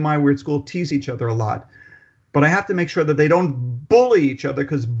characters in My Weird School tease each other a lot, but I have to make sure that they don't bully each other,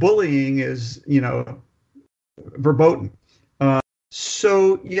 because bullying is, verboten.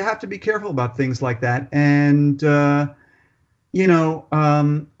 So you have to be careful about things like that. And, I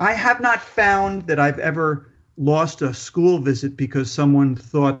have not found that I've ever lost a school visit because someone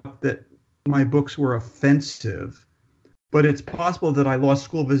thought that my books were offensive. But it's possible that I lost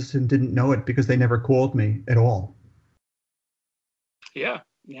school visits and didn't know it because they never called me at all. Yeah,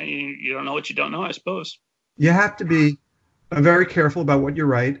 you don't know what you don't know, I suppose. You have to be very careful about what you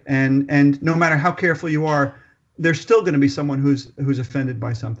write, and no matter how careful you are, there's still going to be someone who's offended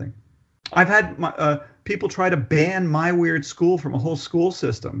by something. I've had people try to ban My Weird School from a whole school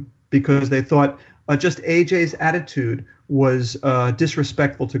system because they thought just AJ's attitude was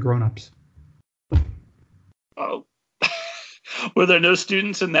disrespectful to grown-ups. Oh. Were there no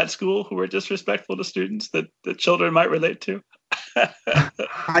students in that school who were disrespectful to students that the children might relate to?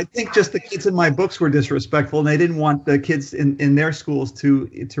 I think just the kids in my books were disrespectful, and they didn't want the kids in their schools to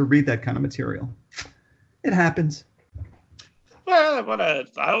read that kind of material. It happens. Well,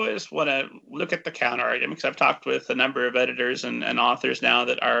 I always want to look at the counter argument, because I've talked with a number of editors and authors now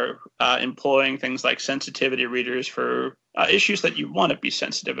that are employing things like sensitivity readers for issues that you want to be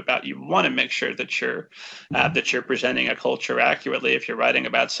sensitive about. You want to make sure that you're presenting a culture accurately. If you're writing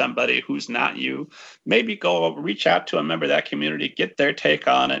about somebody who's not you, maybe go reach out to a member of that community, get their take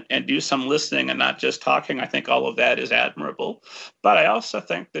on it, and do some listening and not just talking. I think all of that is admirable. But I also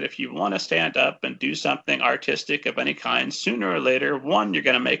think that if you want to stand up and do something artistic of any kind, sooner or later, one, you're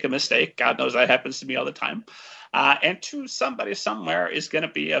going to make a mistake. God knows that happens to me all the time. And two, somebody somewhere is going to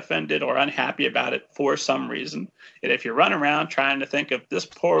be offended or unhappy about it for some reason. And if you run around trying to think of this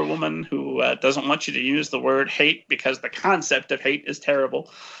poor woman who doesn't want you to use the word hate because the concept of hate is terrible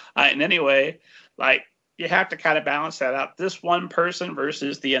in any way, like, you have to kind of balance that out. This one person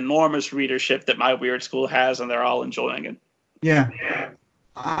versus the enormous readership that My Weird School has, and they're all enjoying it. Yeah.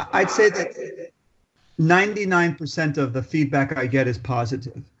 I'd say that 99% of the feedback I get is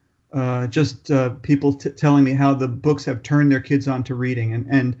positive. Just people telling me how the books have turned their kids on to reading,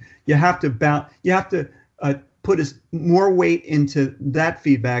 and you have to put more weight into that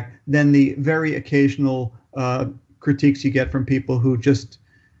feedback than the very occasional critiques you get from people who just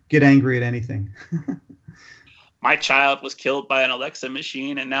get angry at anything. My child was killed by an Alexa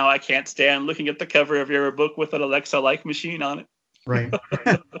machine, and now I can't stand looking at the cover of your book with an Alexa-like machine on it. Right.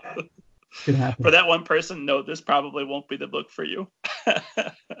 Could happen. For that one person, no, this probably won't be the book for you.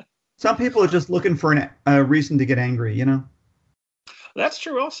 Some people are just looking for a reason to get angry, That's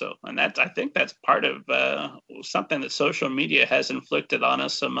true also. And I think that's part of something that social media has inflicted on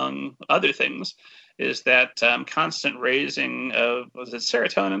us, among other things, is that constant raising of, was it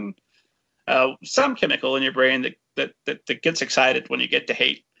serotonin? some chemical in your brain that gets excited when you get to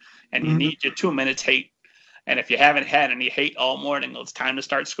hate, and you need your 2 minutes hate. And if you haven't had any hate all morning, it's time to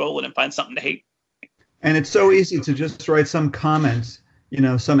start scrolling and find something to hate. And it's so easy to just write some comment,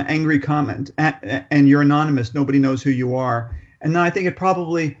 some angry comment, and you're anonymous. Nobody knows who you are. And then I think it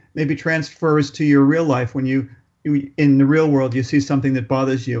probably maybe transfers to your real life when you in the real world, you see something that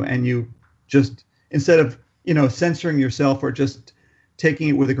bothers you, and you just, instead of, censoring yourself or just taking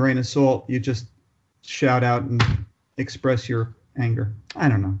it with a grain of salt, you just shout out and express your anger. I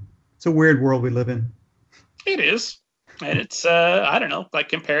don't know. It's a weird world we live in. It is. And it's, I don't know, like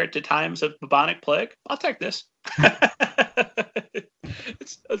compared to times of bubonic plague, I'll take this.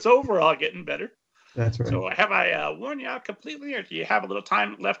 It's overall getting better. That's right. So have I worn you out completely, or do you have a little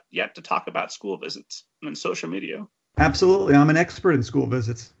time left yet to talk about school visits and social media? Absolutely. I'm an expert in school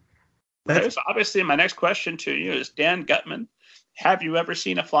visits. Okay, so obviously my next question to you is, Dan Gutman, have you ever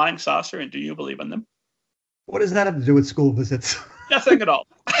seen a flying saucer, and do you believe in them? What does that have to do with school visits? Nothing at all.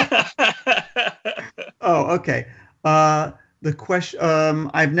 Oh, okay. The question,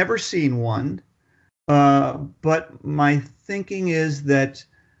 I've never seen one, but my thinking is that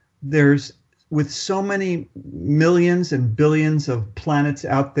there's, with so many millions and billions of planets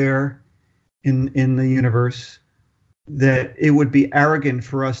out there in the universe, that it would be arrogant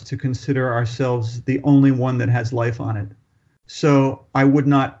for us to consider ourselves the only one that has life on it. So I would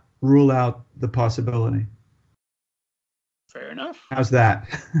not rule out the possibility. Fair enough. How's that?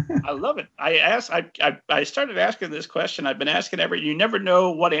 I love it. I started asking this question. I've been asking you never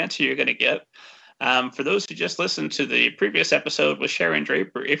know what answer you're going to get. For those who just listened to the previous episode with Sharon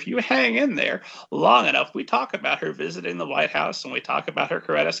Draper, if you hang in there long enough, we talk about her visiting the White House, and we talk about her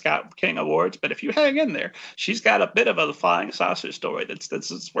Coretta Scott King Awards. But if you hang in there, she's got a bit of a flying saucer story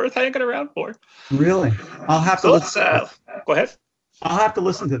that's worth hanging around for. Really? I'll have to listen. Go ahead. I'll have to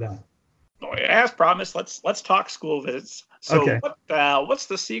listen to that. As promised, let's talk school visits. So, okay. What's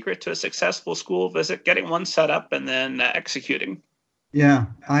the secret to a successful school visit? Getting one set up and then executing. Yeah,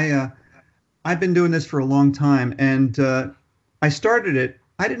 I've been doing this for a long time, and I started it.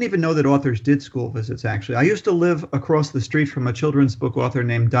 I didn't even know that authors did school visits, actually. I used to live across the street from a children's book author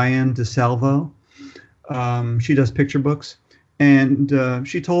named Diane DeSalvo. She does picture books, and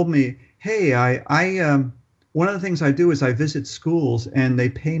she told me, hey, I one of the things I do is I visit schools, and they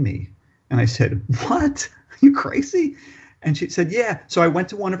pay me. And I said, what? Are you crazy? And she said, yeah. So I went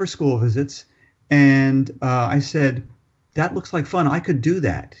to one of her school visits, and I said, that looks like fun. I could do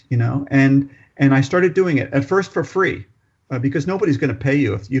that, and I started doing it at first for free, because nobody's going to pay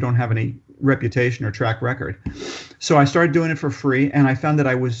you if you don't have any reputation or track record. So I started doing it for free, and I found that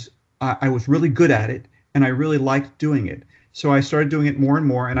I was really good at it, and I really liked doing it. So I started doing it more and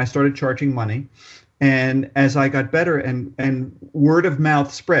more, and I started charging money. And as I got better, and word of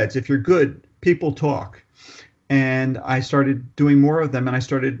mouth spreads, if you're good, people talk. And I started doing more of them, and I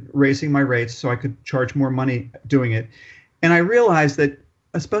started raising my rates so I could charge more money doing it. And I realized that,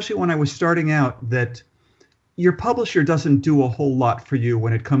 especially when I was starting out, that your publisher doesn't do a whole lot for you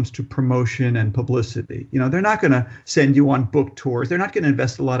when it comes to promotion and publicity. They're not going to send you on book tours. They're not going to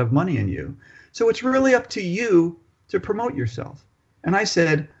invest a lot of money in you. So it's really up to you to promote yourself. And I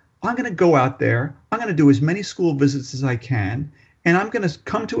said, I'm going to go out there. I'm going to do as many school visits as I can. And I'm going to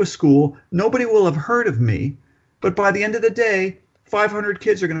come to a school. Nobody will have heard of me. But by the end of the day, 500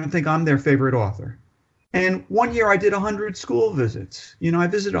 kids are going to think I'm their favorite author. And one year I did 100 school visits. I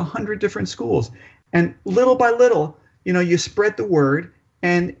visited 100 different schools. And little by little, you spread the word.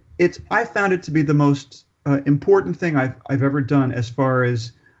 And I found it to be the most important thing I've ever done as far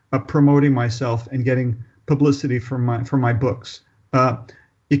as promoting myself and getting publicity for my books.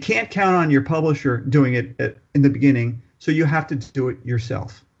 You can't count on your publisher doing it in the beginning, so you have to do it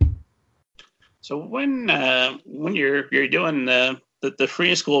yourself. So when you're doing the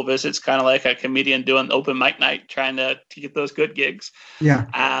free school visits, kind of like a comedian doing open mic night, trying to get those good gigs. Yeah.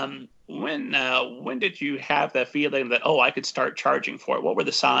 When did you have that feeling that, I could start charging for it? What were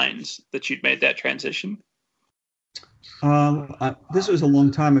the signs that you'd made that transition? This was a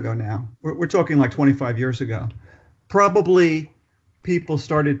long time ago now. We're talking like 25 years ago. Probably people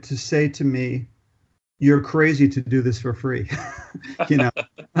started to say to me, you're crazy to do this for free.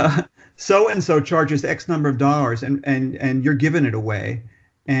 So-and-so charges X number of dollars and you're giving it away.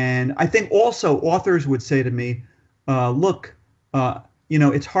 And I think also authors would say to me, look,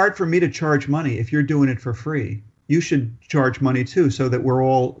 it's hard for me to charge money if you're doing it for free. You should charge money too, so that we're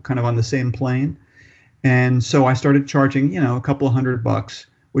all kind of on the same plane. And so I started charging, a couple of $100,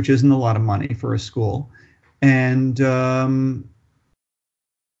 which isn't a lot of money for a school. And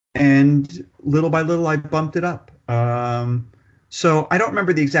little by little, I bumped it up. So I don't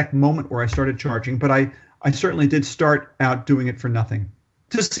remember the exact moment where I started charging, but I certainly did start out doing it for nothing,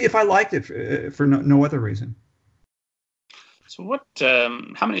 to see if I liked it for no other reason. So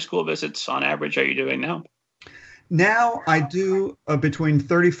how many school visits on average are you doing now? Now I do between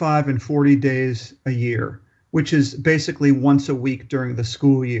 35 and 40 days a year, which is basically once a week during the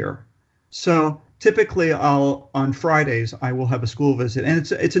school year. So typically on Fridays, I will have a school visit,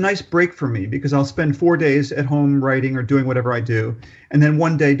 and it's a nice break for me because I'll spend 4 days at home writing or doing whatever I do, and then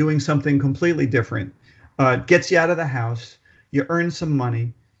one day doing something completely different. Gets you out of the house, you earn some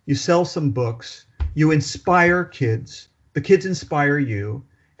money, you sell some books, you inspire kids, the kids inspire you,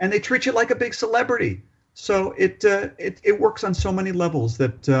 and they treat you like a big celebrity. So it works on so many levels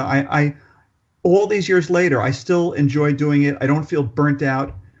that I all these years later, I still enjoy doing it. I don't feel burnt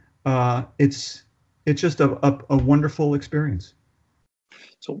out. It's just a wonderful experience.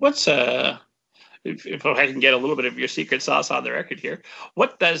 So if I can get a little bit of your secret sauce on the record here,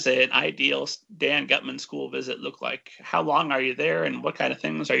 what does an ideal Dan Gutman school visit look like? How long are you there, and what kind of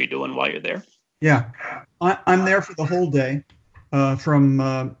things are you doing while you're there? Yeah, I'm there for the whole day,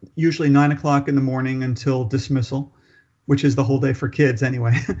 from usually 9 o'clock in the morning until dismissal, which is the whole day for kids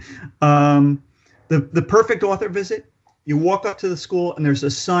anyway. The perfect author visit, you walk up to the school and there's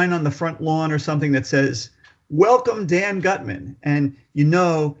a sign on the front lawn or something that says, "Welcome, Dan Gutman." And you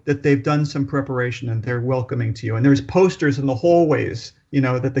know that they've done some preparation and they're welcoming to you. And there's posters in the hallways,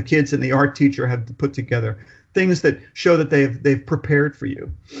 that the kids and the art teacher have put together, things that show that they've prepared for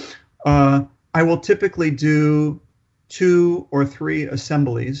you. I will typically do 2 or 3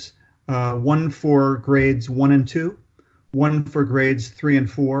 assemblies, one for grades 1 and 2, one for grades 3 and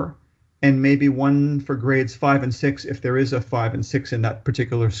 4, and maybe one for grades 5 and 6 if there is a 5 and 6 in that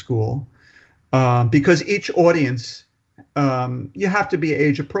particular school. Because each audience, you have to be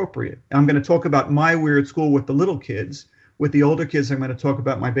age appropriate. I'm going to talk about my weird school with the little kids. With the older kids, I'm going to talk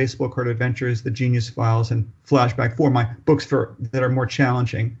about my baseball card adventures, the Genius Files, and Flashback 4, my books that are more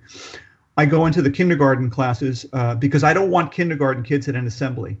challenging. I go into the kindergarten classes because I don't want kindergarten kids at an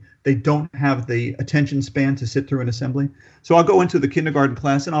assembly. They don't have the attention span to sit through an assembly. So I'll go into the kindergarten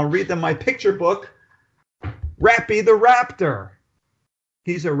class and I'll read them my picture book, Rappy the Raptor.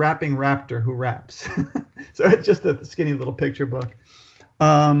 He's a rapping raptor who raps. So it's just a skinny little picture book.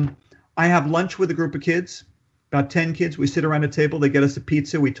 I have lunch with a group of kids, about 10 kids. We sit around a table. They get us a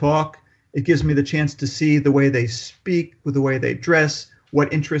pizza. We talk. It gives me the chance to see the way they speak, with the way they dress,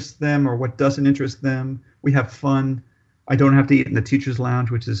 what interests them or what doesn't interest them. We have fun. I don't have to eat in the teacher's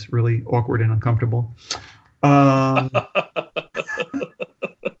lounge, which is really awkward and uncomfortable. Fair enough.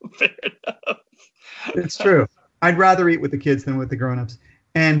 It's true. I'd rather eat with the kids than with the grown-ups.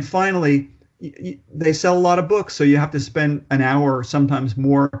 And finally, they sell a lot of books, so you have to spend an hour or sometimes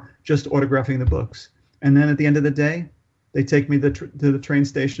more just autographing the books. And then at the end of the day, they take me to the train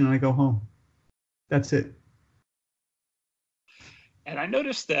station and I go home. That's it. And I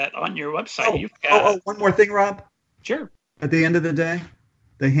noticed that on your website, you've got... Oh, one more thing, Rob. Sure. At the end of the day,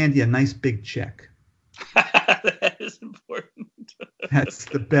 they hand you a nice big check. That is important. That's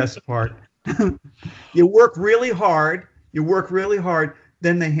the best part. You work really hard,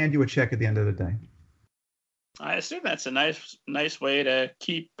 then they hand you a check at the end of the day. I assume that's a nice way to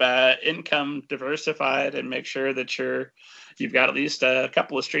keep income diversified and make sure that you've got at least a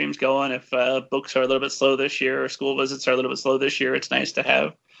couple of streams going. If books are a little bit slow this year or school visits are a little bit slow this year, it's nice to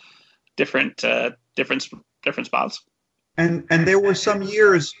have different spots. And there were some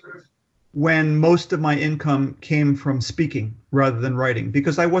years when most of my income came from speaking rather than writing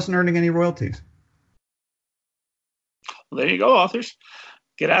because I wasn't earning any royalties. Well, there you go, authors.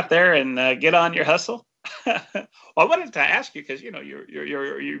 Get out there and get on your hustle. Well, I wanted to ask you because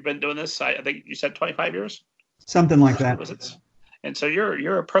you've been doing this. I think you said 25 years, something like that. Visits. And so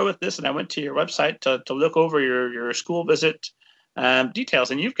you're a pro at this. And I went to your website to look over your school visit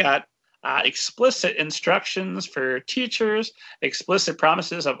details, and you've got explicit instructions for teachers, explicit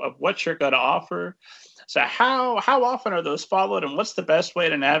promises of what you're going to offer. So how often are those followed, and what's the best way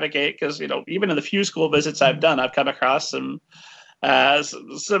to navigate? Because even in the few school visits I've done, I've come across some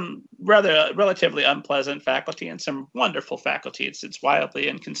relatively unpleasant faculty and some wonderful faculty. It's wildly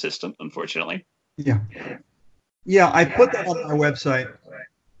inconsistent, unfortunately. Yeah, I put that on my website,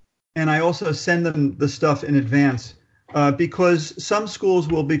 and I also send them the stuff in advance because some schools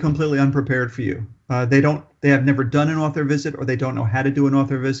will be completely unprepared for you. They have never done an author visit, or they don't know how to do an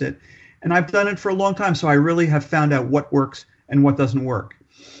author visit. And I've done it for a long time, so I really have found out what works and what doesn't work.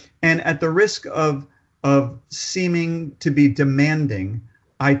 And at the risk of seeming to be demanding,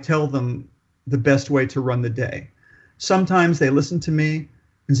 I tell them the best way to run the day. Sometimes they listen to me,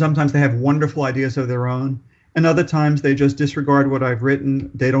 and sometimes they have wonderful ideas of their own. And other times they just disregard what I've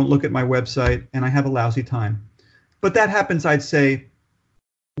written. They don't look at my website, and I have a lousy time. But that happens, I'd say,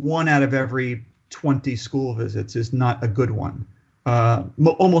 1 out of every 20 school visits is not a good one.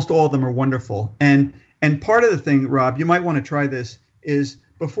 Almost all of them are wonderful. And part of the thing, Rob, you might want to try this, is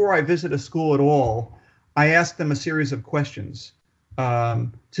before I visit a school at all, I ask them a series of questions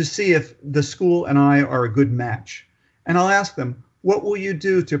to see if the school and I are a good match. And I'll ask them, what will you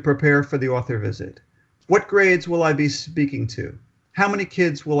do to prepare for the author visit? What grades will I be speaking to? How many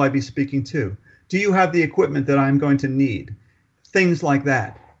kids will I be speaking to? Do you have the equipment that I'm going to need? Things like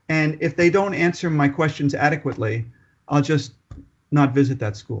that. And if they don't answer my questions adequately, I'll just not visit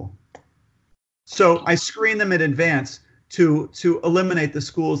that school. So I screen them in advance to eliminate the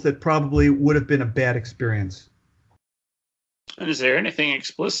schools that probably would have been a bad experience. And is there anything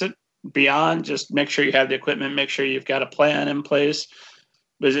explicit beyond just make sure you have the equipment, make sure you've got a plan in place?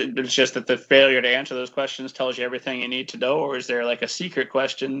 It's just that the failure to answer those questions tells you everything you need to know, or is there like a secret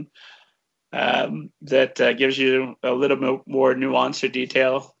question that gives you a little bit more nuance or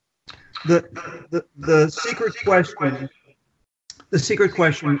detail? The secret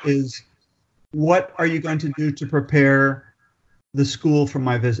question is, what are you going to do to prepare the school for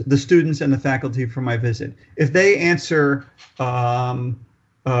my visit, the students and the faculty for my visit? If they answer,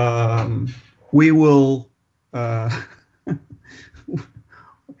 we will,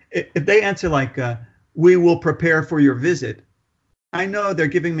 if they answer like, we will prepare for your visit, I know they're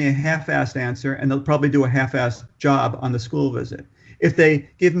giving me a half-assed answer, and they'll probably do a half-assed job on the school visit. If they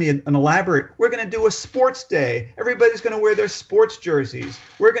give me an elaborate, we're going to do a sports day. Everybody's going to wear their sports jerseys.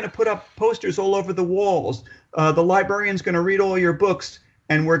 We're going to put up posters all over the walls. The librarian's going to read all your books,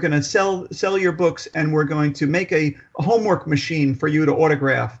 and we're going to sell your books, and we're going to make a homework machine for you to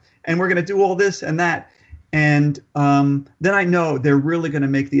autograph, and we're going to do all this and that. And then I know they're really going to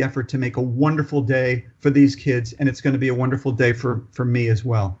make the effort to make a wonderful day for these kids, and it's going to be a wonderful day for me as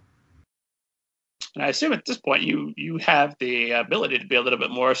well. And I assume at this point you have the ability to be a little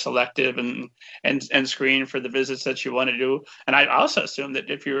bit more selective and screen for the visits that you want to do. And I also assume that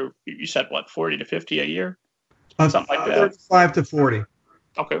if you said what, 40 to 50 a year, something like that. 35 to 40.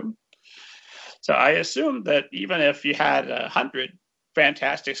 Okay. So I assume that even if you had 100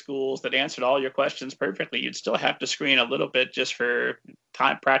 fantastic schools that answered all your questions perfectly, you'd still have to screen a little bit just for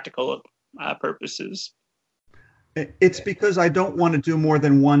time practical purposes. It's because I don't want to do more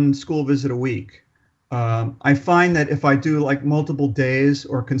than one school visit a week. I find that if I do like multiple days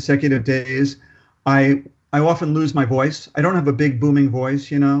or consecutive days, I often lose my voice. I don't have a big booming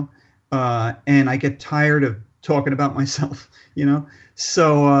voice, and I get tired of talking about myself,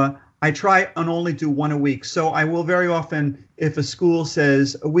 So I try and only do one a week. So I will very often, if a school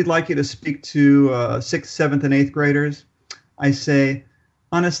says, we'd like you to speak to 6th, 7th, and 8th graders, I say,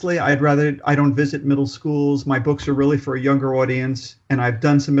 honestly, I don't visit middle schools. My books are really for a younger audience, and I've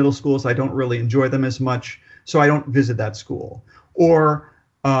done some middle schools. I don't really enjoy them as much, so I don't visit that school. Or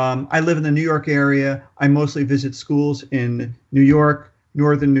I live in the New York area. I mostly visit schools in New York,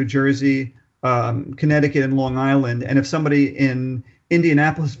 northern New Jersey, Connecticut, and Long Island. And if somebody in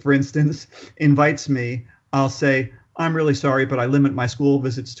Indianapolis, for instance, invites me, I'll say, I'm really sorry, but I limit my school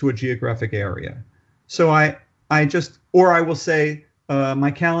visits to a geographic area. So I will say,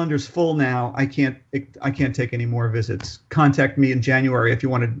 my calendar's full now. I can't take any more visits. Contact me in January if you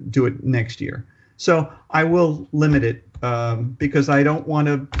want to do it next year. So I will limit it because I don't want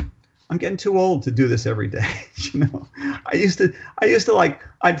to. I'm getting too old to do this every day. I used to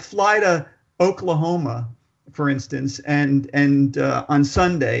I'd fly to Oklahoma, for instance, and on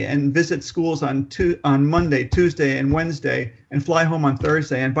Sunday and visit schools on Monday, Tuesday, and Wednesday, and fly home on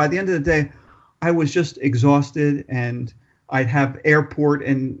Thursday. And by the end of the day, I was just exhausted, and I'd have airport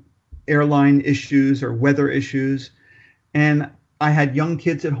and airline issues or weather issues. And I had young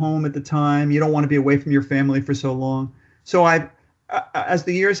kids at home at the time. You don't want to be away from your family for so long. So as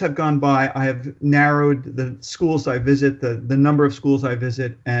the years have gone by, I have narrowed the schools I visit, the number of schools I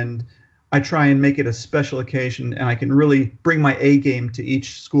visit, and I try and make it a special occasion, and I can really bring my A game to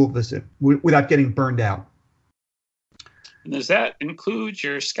each school visit without getting burned out. And does that include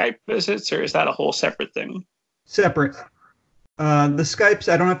your Skype visits, or is that a whole separate thing? Separate. The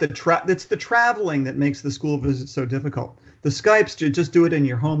Skypes, I don't have to it's the traveling that makes the school visit so difficult. The Skypes, you just do it in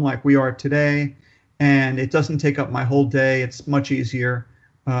your home like we are today, and it doesn't take up my whole day. It's much easier.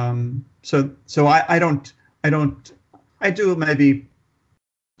 So I do maybe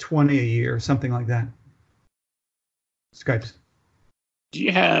 20 a year, something like that. Skypes. Do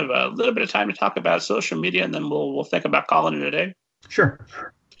you have a little bit of time to talk about social media, and then we'll think about calling it a day? Sure.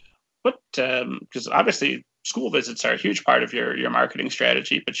 What? Because obviously school visits are a huge part of your marketing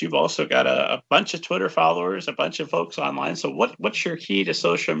strategy, but you've also got a bunch of Twitter followers, a bunch of folks online. So what's your key to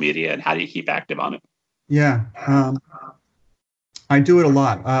social media, and how do you keep active on it? Yeah, I do it a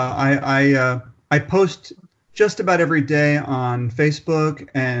lot. I post just about every day on Facebook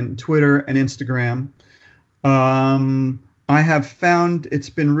and Twitter and Instagram. I have found it's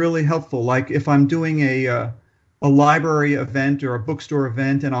been really helpful. Like if I'm doing a library event or a bookstore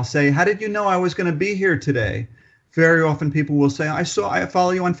event, and I'll say, "How did you know I was going to be here today?" Very often people will say, I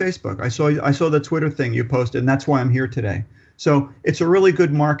follow you on Facebook. I saw the Twitter thing you posted, and that's why I'm here today." So it's a really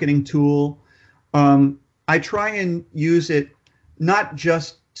good marketing tool. I try and use it not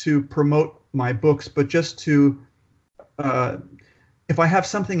just to promote my books, but just to, if I have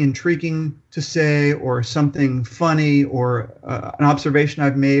something intriguing to say, or something funny, or an observation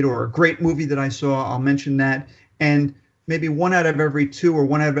I've made, or a great movie that I saw, I'll mention that. And maybe 1 out of every 2 or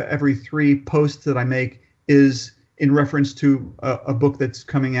 1 out of every 3 posts that I make is in reference to a book that's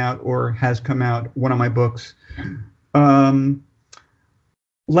coming out or has come out, one of my books.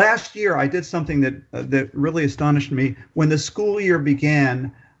 Last year, I did something that really astonished me. When the school year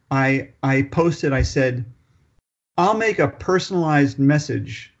began, I posted, I said, "I'll make a personalized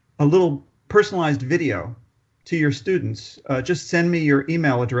message, a little personalized video to your students. Just send me your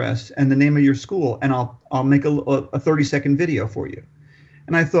email address and the name of your school, and I'll make a 30-second video for you."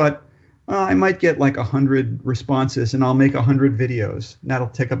 And I thought, I might get like 100 responses, and I'll make 100 videos. And that'll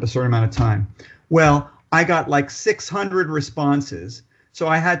take up a certain amount of time. Well, I got like 600 responses. So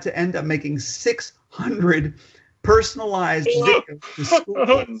I had to end up making 600 personalized videos to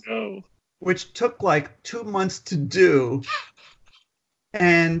school, which took like 2 months to do.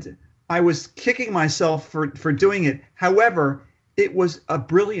 And I was kicking myself for doing it. However, it was a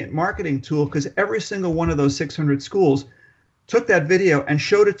brilliant marketing tool, because every single one of those 600 schools took that video and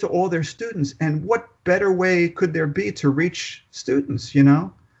showed it to all their students. And what better way could there be to reach students, you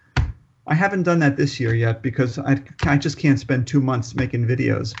know? I haven't done that this year yet, because I just can't spend 2 months making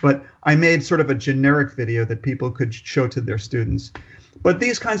videos. But I made sort of a generic video that people could show to their students. But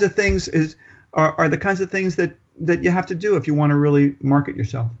these kinds of things are the kinds of things that you have to do if you want to really market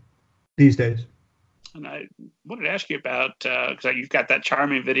yourself these days. And I wanted to ask you about, because you've got that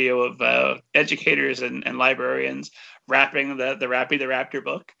charming video of educators and librarians wrapping the Rappy the Raptor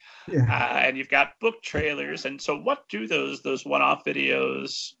book. Yeah. And you've got book trailers. And so what do those one-off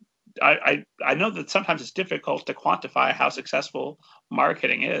videos, I know that sometimes it's difficult to quantify how successful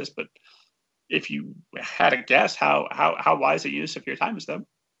marketing is, but if you had a guess, how wise a use of your time is them?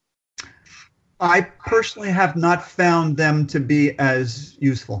 I personally have not found them to be as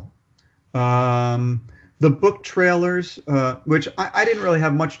useful. The book trailers, which I didn't really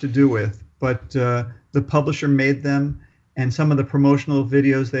have much to do with, but the publisher made them, and some of the promotional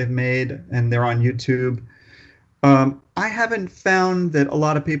videos they've made, and they're on YouTube. I haven't found that a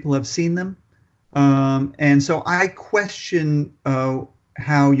lot of people have seen them. And so I question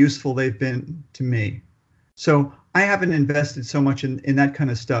how useful they've been to me. So I haven't invested so much in that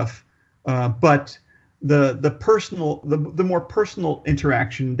kind of stuff. But the more personal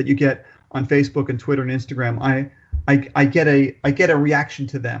interaction that you get on Facebook and Twitter and Instagram, I get a reaction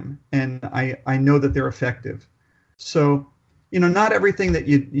to them, and I know that they're effective. So, you know, not everything that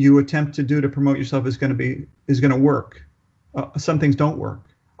you attempt to do to promote yourself is going to work. Some things don't work.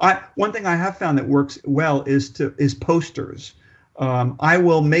 One thing I have found that works well is posters. I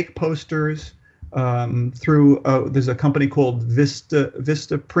will make posters through there's a company called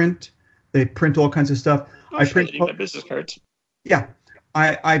Vista Print. They print all kinds of stuff. I print business cards. Yeah,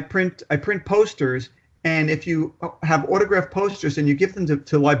 I print posters, and if you have autographed posters and you give them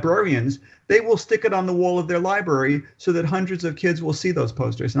to librarians, they will stick it on the wall of their library so that hundreds of kids will see those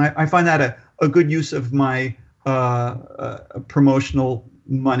posters. And I find that a good use of my promotional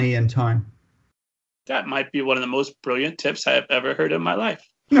money and time. That might be one of the most brilliant tips I have ever heard in my life.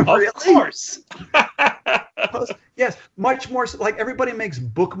 No, really? Of course. Yes, much more like everybody makes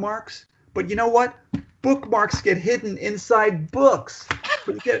bookmarks, but you know what? Bookmarks get hidden inside books.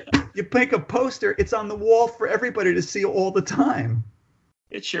 You make a poster, it's on the wall for everybody to see all the time.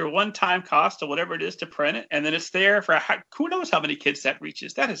 It's your one-time cost of whatever it is to print it, and then it's there for who knows how many kids that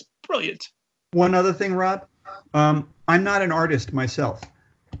reaches. That is brilliant. One other thing, Rob, I'm not an artist myself,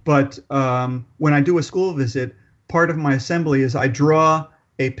 but when I do a school visit, part of my assembly is I draw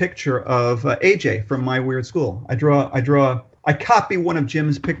a picture of AJ from My Weird School. I copy one of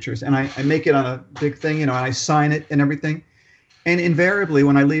Jim's pictures, and I make it on a big thing, you know, and I sign it and everything. And invariably,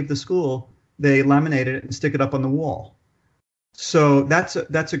 when I leave the school, they laminate it and stick it up on the wall. So that's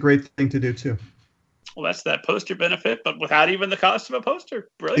a great thing to do too. Well, that's that poster benefit, but without even the cost of a poster.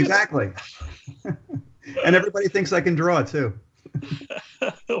 Brilliant. Exactly. And everybody thinks I can draw too.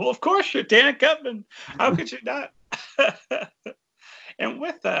 Well, of course, you're Dan Gutman. How could you not? And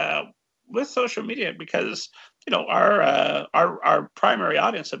with social media, because our primary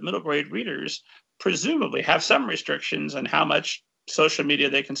audience of middle grade readers presumably have some restrictions on how much social media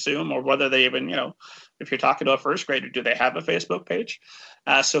they consume, or whether they even, if you're talking to a first grader, do they have a Facebook page?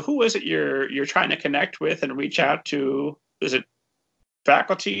 So who is it you're trying to connect with and reach out to? Is it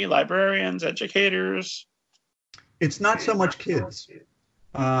faculty, librarians, educators? It's not so much kids.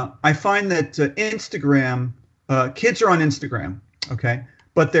 I find that Instagram, kids are on Instagram, okay?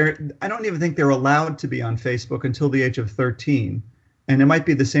 But I don't even think they're allowed to be on Facebook until the age of 13. And it might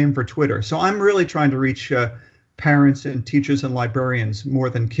be the same for Twitter. So I'm really trying to reach parents and teachers and librarians more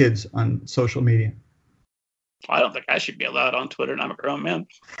than kids on social media. I don't think I should be allowed on Twitter, and I'm a grown man.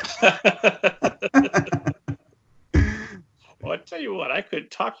 Well, I tell you what, I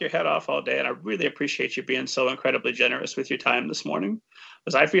could talk your head off all day, and I really appreciate you being so incredibly generous with your time this morning,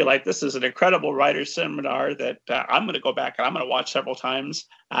 because I feel like this is an incredible writer's seminar that I'm going to go back and I'm going to watch several times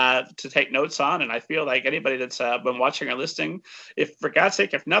to take notes on. And I feel like anybody that's been watching or listening, if for God's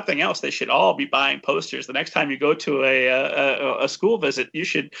sake, if nothing else, they should all be buying posters. The next time you go to a school visit,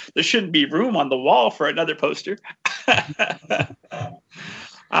 there shouldn't be room on the wall for another poster.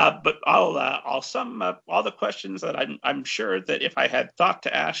 But I'll sum up all the questions that I'm sure that if I had thought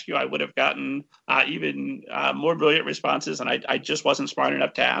to ask you, I would have gotten even more brilliant responses, and I just wasn't smart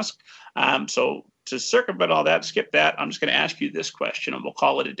enough to ask. So to circumvent all that, skip that, I'm just going to ask you this question, and we'll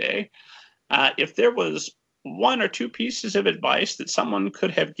call it a day. If there was one or two pieces of advice that someone could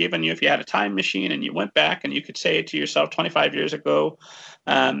have given you if you had a time machine and you went back and you could say it to yourself 25 years ago,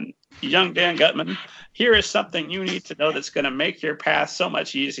 young Dan Gutman, here is something you need to know that's going to make your path so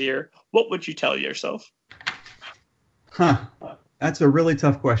much easier, what would you tell yourself? That's a really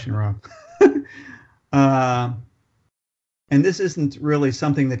tough question, Rob. And this isn't really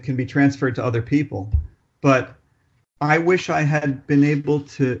something that can be transferred to other people, but I wish I had been able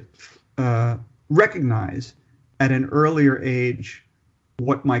to recognize at an earlier age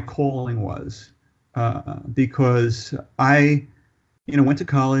what my calling was, because I went to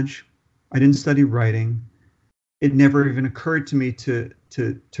college. I didn't study writing. It never even occurred to me to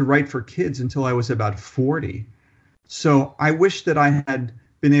write for kids until I was about 40. So I wish that I had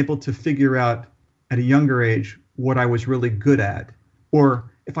been able to figure out at a younger age what I was really good at, or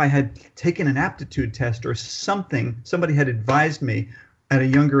if I had taken an aptitude test or something, somebody had advised me at a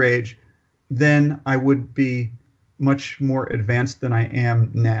younger age, then I would be much more advanced than I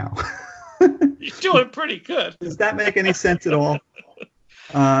am now. You're doing pretty good. Does that make any sense at all?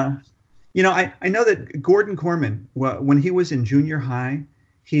 I know that Gordon Corman, when he was in junior high,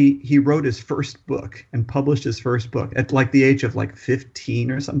 he wrote his first book and published his first book at like the age of like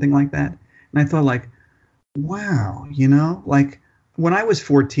 15 or something like that. And I thought, like, wow, like when I was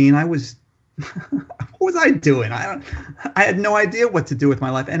 14, I was what was I doing? I had no idea what to do with my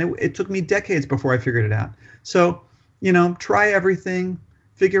life, and it took me decades before I figured it out. So, try everything,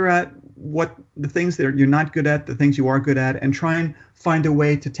 figure out what the things that you're not good at, the things you are good at, and try and find a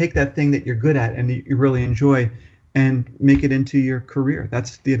way to take that thing that you're good at and you really enjoy and make it into your career.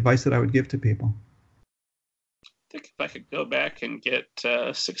 That's the advice that I would give to people. I think if I could go back and get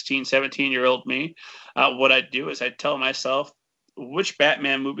 16, 17-year-old me, what I'd do is I'd tell myself which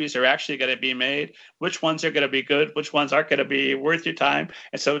Batman movies are actually going to be made, which ones are going to be good, which ones aren't going to be worth your time.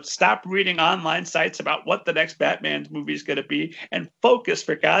 And so stop reading online sites about what the next Batman movie is going to be and focus,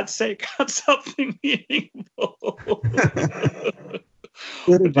 for God's sake, on something meaningful.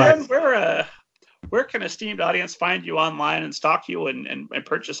 Good advice. Dan, where can esteemed audience find you online and stalk you and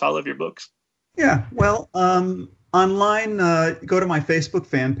purchase all of your books? Yeah, well, online, go to my Facebook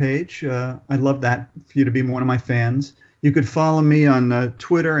fan page. I'd love that for you to be one of my fans. You could follow me on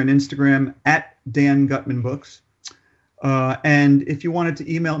Twitter and Instagram at Dan Gutman Books. And if you wanted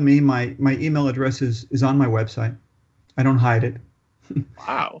to email me, my email address is on my website. I don't hide it.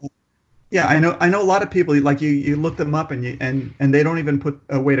 Wow. Yeah, I know a lot of people, like you look them up and they don't even put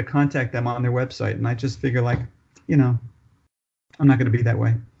a way to contact them on their website. And I just figure, like, I'm not going to be that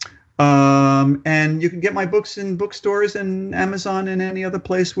way. And you can get my books in bookstores and Amazon and any other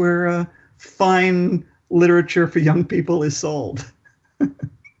place where fine literature for young people is sold.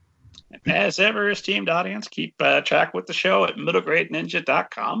 As ever, esteemed audience, keep track with the show at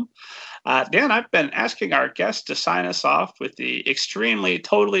middlegradeninja.com. Dan, I've been asking our guests to sign us off with the extremely,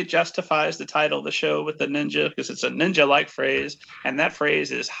 totally justifies the title of the show with the ninja, because it's a ninja-like phrase, and that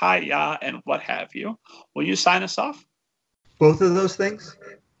phrase is hi-ya and what have you. Will you sign us off? Both of those things?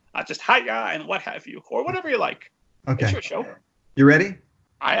 Just hi-ya and what have you, or whatever you like. Okay. It's your show. You ready?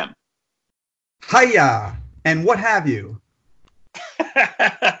 I am. Hiya! And what have you?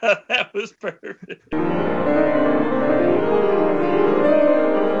 That was perfect.